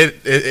 But though.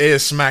 It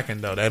is smacking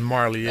though. That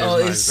Marley is. Oh,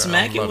 nice, it's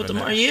smacking with the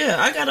Marley. Yeah,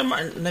 I got a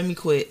Marley. Let me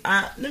quit.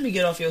 Let me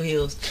get off your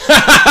heels.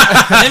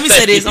 Let me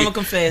say this. I'm gonna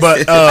confess.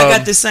 But I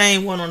got the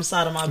same one on the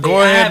side of my bed.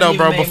 Go ahead though,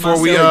 bro. Before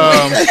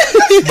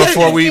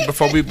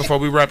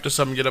we wrap this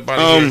up and get up out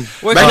of here.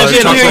 We're gonna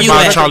talk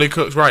about Charlie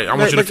Cooks. Right. I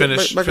want you to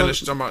finish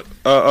talking about.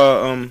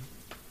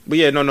 But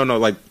yeah, no.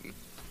 Like,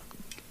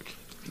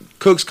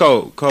 Cook's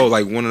cold.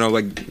 Like, want to know,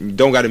 like,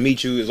 don't got to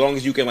meet you. As long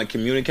as you can, like,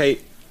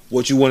 communicate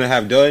what you want to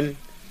have done,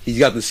 he's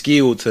got the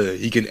skill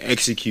he can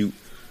execute.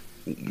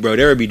 Bro,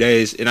 there would be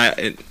days, I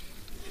just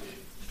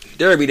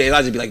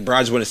be like, bro,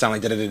 I just want to sound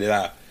like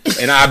da-da-da-da-da.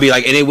 And I'd be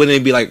like, and it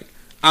wouldn't be like,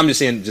 I'm just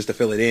saying just to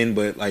fill it in,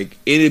 but, like,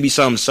 it'd be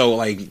something so,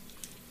 like,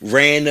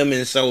 random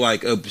and so,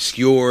 like,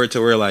 obscure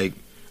to where, like,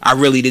 I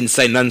really didn't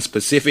say nothing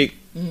specific.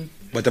 Mm-hmm.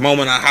 But the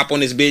moment I hop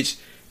on this bitch,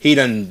 he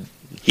done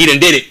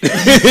did it.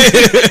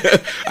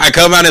 I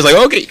come out and it's like,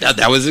 okay,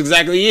 that was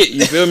exactly it.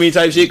 You feel me?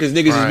 Type shit, because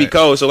niggas just be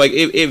cold. So, like,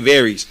 it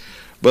varies.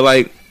 But,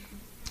 like,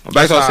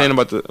 back to what I was saying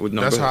about the...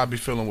 No, that's how I be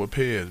feeling with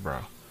Piz, bro.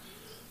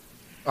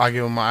 I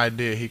give him my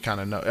idea, he kind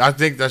of know. I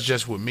think that's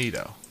just with me,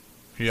 though.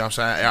 You know what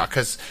I'm saying?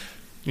 Because,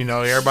 you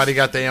know, everybody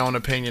got their own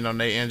opinion on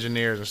their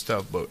engineers and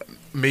stuff. But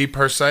me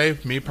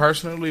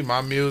personally,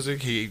 my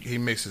music, he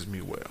mixes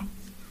me well.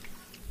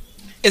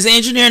 Is an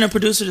engineer and a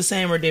producer the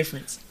same or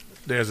different?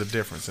 There's a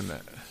difference in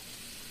that.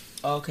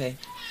 Okay.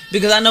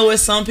 Because I know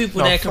it's some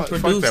people that can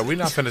produce. Fuck that. We're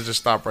not finna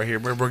just stop right here.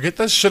 Bro, get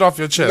that shit off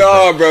your chest.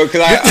 No, bro,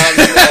 because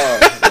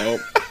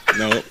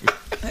Nope.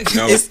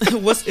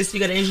 You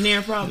got an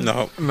engineering problem?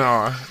 No,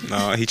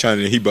 he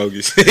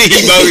bogus.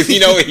 He bogus. He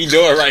know what he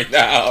doing right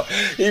now.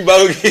 He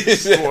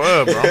bogus.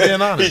 What, bro? I'm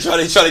being honest.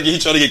 He trying to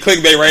get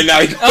clickbait right now.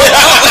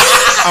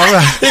 I'm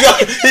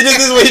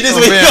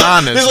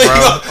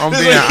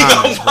being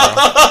honest, bro.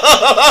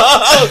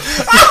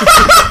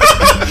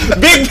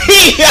 Big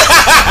P.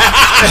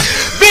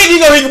 Big, you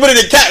know he can put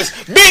it in caps.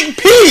 Big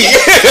P.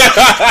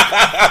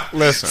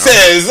 Listen,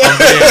 says.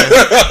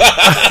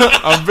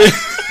 I'm being.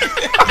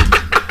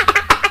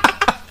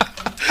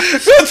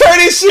 Gonna turn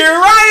this shit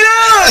right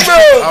up, bro.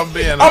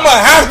 I'm gonna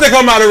have to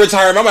come out of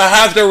retirement. I'm gonna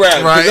have to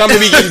rap. Right. I'm gonna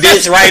be getting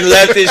this right and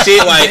left and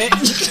shit. Like,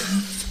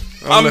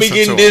 I'm be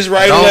getting this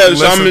right and left.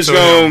 So I'm just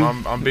going.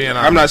 I'm being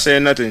honest. I'm not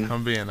saying nothing.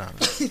 I'm being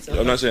honest.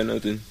 I'm not saying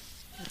nothing.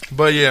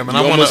 But yeah, man,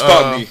 you almost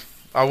caught me.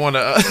 I want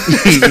to.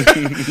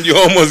 You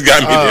almost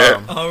got me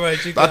there. All right,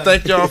 I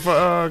thank y'all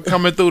for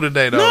coming through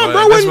today, though. No,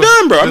 bro, wasn't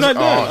done, bro. I'm not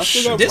done.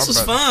 This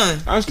was fun.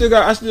 I still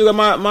got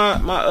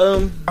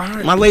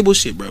my label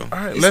shit, bro. All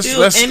right,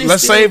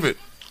 let's save it.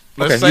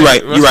 Let's Okay,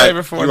 save, save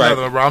it for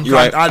another.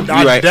 Right.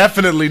 I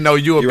definitely know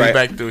you will be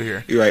back through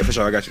here. You're right, for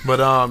sure. I got you. But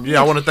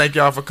yeah, I want to thank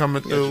y'all for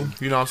coming through.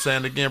 You know what I'm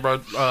saying? Again, bro,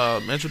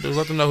 introduce,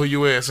 let them know who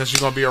you is since you're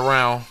going to be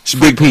around. It's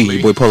Big P,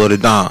 your boy Polo the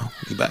Don.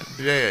 He back.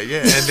 Yeah.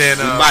 And then,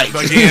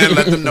 again,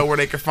 let them know where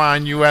they can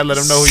find you at. Let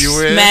them know who you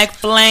is. Smack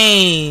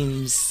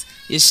Flames.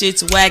 Your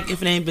shit's whack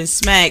if it ain't been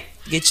smacked.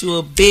 Get you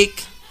a big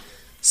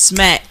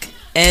smack.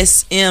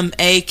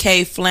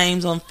 SMAK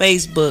Flames on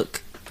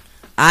Facebook.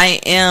 I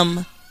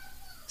am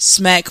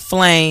Smack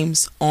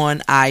Flames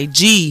on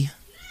IG.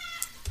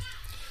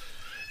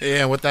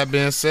 Yeah, and with that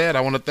being said,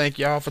 I want to thank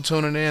y'all for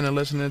tuning in and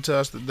listening to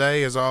us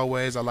today. As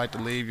always, I'd like to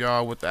leave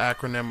y'all with the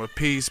acronym of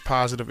peace.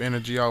 Positive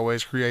energy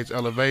always creates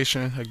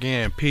elevation.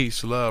 Again,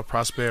 peace, love,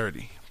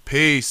 prosperity.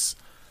 Peace.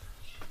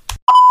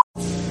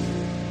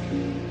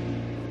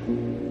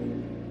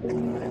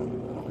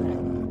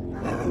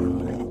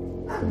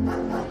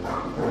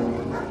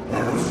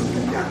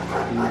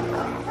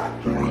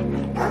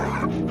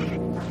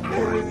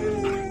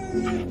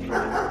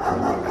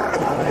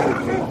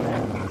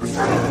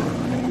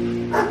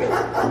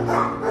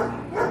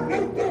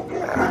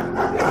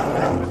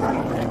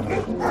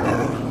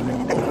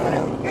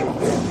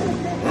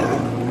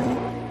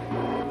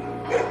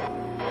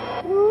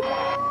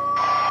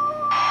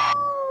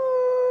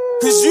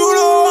 Cause you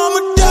know I'ma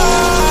die.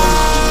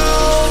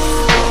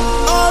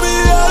 I'll be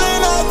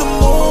yelling at the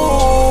moon.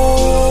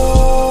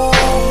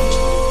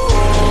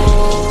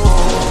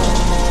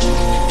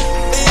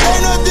 It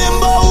ain't nothing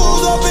but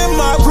who's up in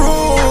my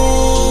crew.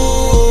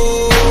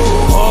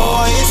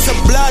 Oh, it's a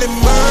bloody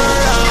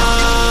murder.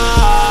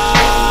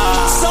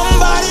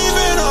 Somebody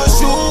been on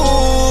shoot.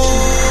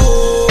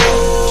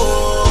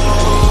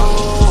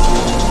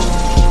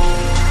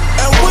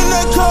 And when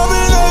they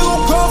coming, they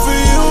gon' come for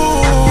you.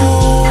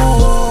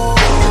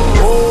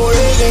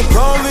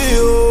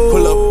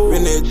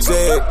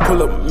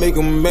 Pull up, make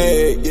them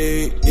mad,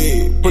 yeah.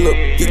 Pull up,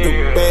 get the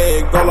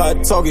bag, all I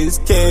talk is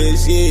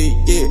cash,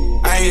 yeah.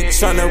 I ain't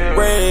tryna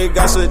brag,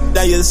 I should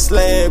die a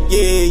slab,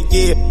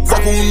 yeah.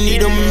 Fuck who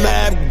need a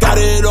map, got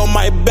it on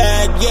my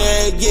back,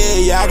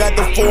 yeah. I got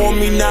the for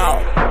me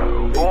now.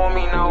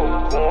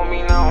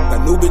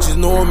 Got new bitches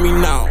knowing me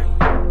now.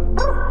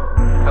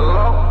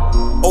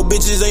 Hello? Old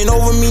bitches ain't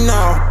over me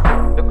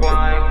now.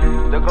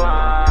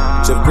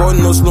 Decline. Jeff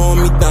Gordon no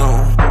slowing me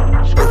down.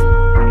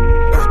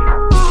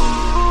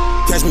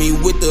 Catch me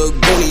with the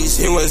goonies,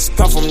 hear us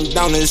come from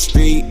down the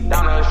street.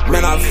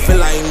 Man, I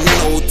feel like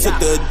Nino took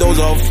the doors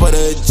off for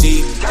the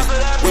Jeep.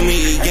 With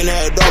me in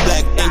that all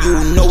black, and you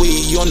know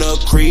we on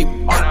the creep.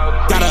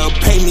 Gotta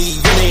pay me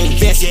in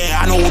advance,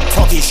 yeah, I know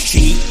talk is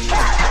cheap.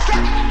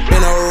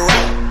 Been a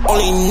rap,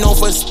 only known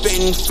for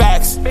spitting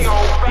facts. Been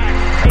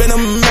a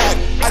Mac,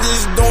 I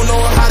just don't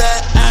know how to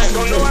act.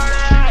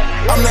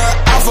 I'm the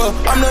alpha,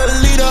 I'm the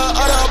leader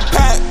of the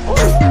pack.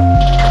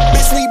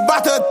 Bitch, we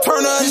bout to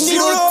turn a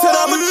needle to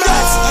the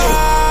max.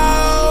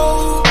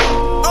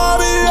 I'll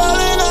be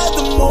yelling at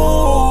the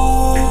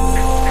moon.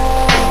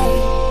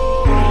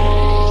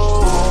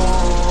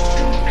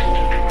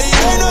 It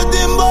ain't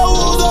nothing but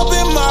who's up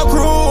in my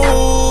crew.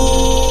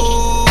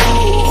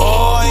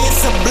 Oh,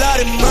 it's a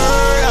bloody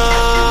murder.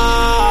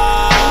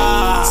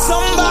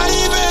 Somebody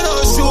been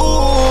on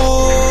shoot.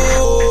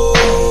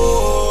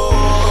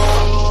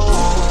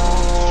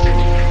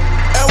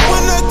 And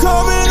when they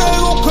coming, they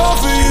gon' come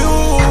for you.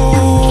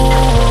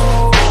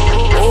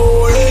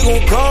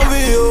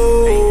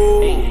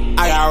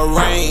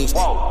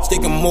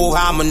 Stick and move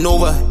how I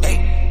maneuver.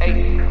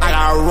 I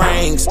got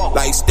rings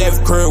like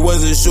Steph Curry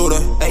was a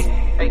shooter.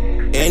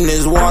 In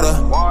this water,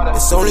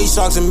 it's only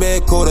sharks and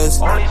bad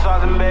quarters.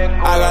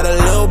 I got a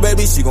little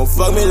baby, she gon'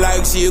 fuck me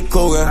like she a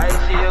cougar.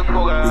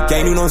 We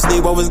can't do no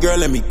sleepovers, girl.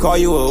 Let me call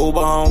you a Uber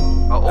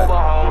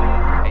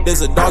home.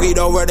 There's a doggy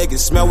door where they can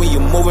smell when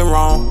you're moving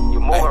wrong.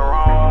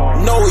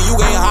 No, you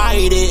can't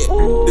hide it.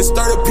 This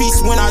 30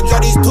 piece when I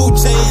drop these 2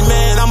 chains,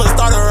 man, I'ma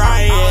start a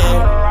riot.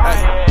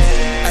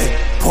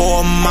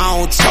 Pour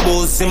my own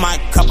troubles in my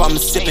cup, I'm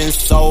sipping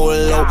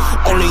solo.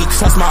 Only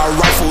trust my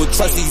rifle,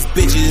 trust these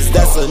bitches,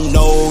 that's a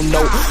no-no.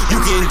 You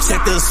can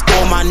check the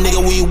score, my nigga,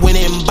 we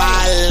winning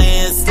by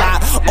landslide.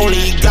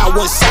 Only got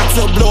one shot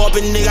to blow up a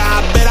nigga,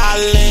 I bet I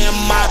land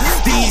my.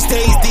 These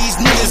days, these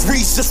niggas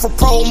reach just for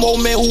promo,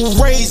 man, who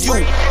raised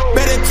you?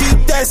 Better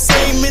keep that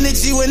same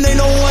energy when ain't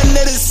no one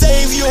there to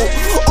save you.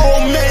 Oh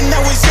man,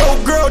 that was your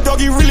girl,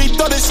 dog, you really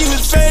thought that she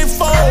was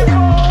faithful.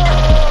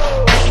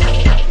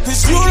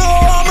 Cause you know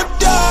I'ma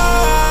die.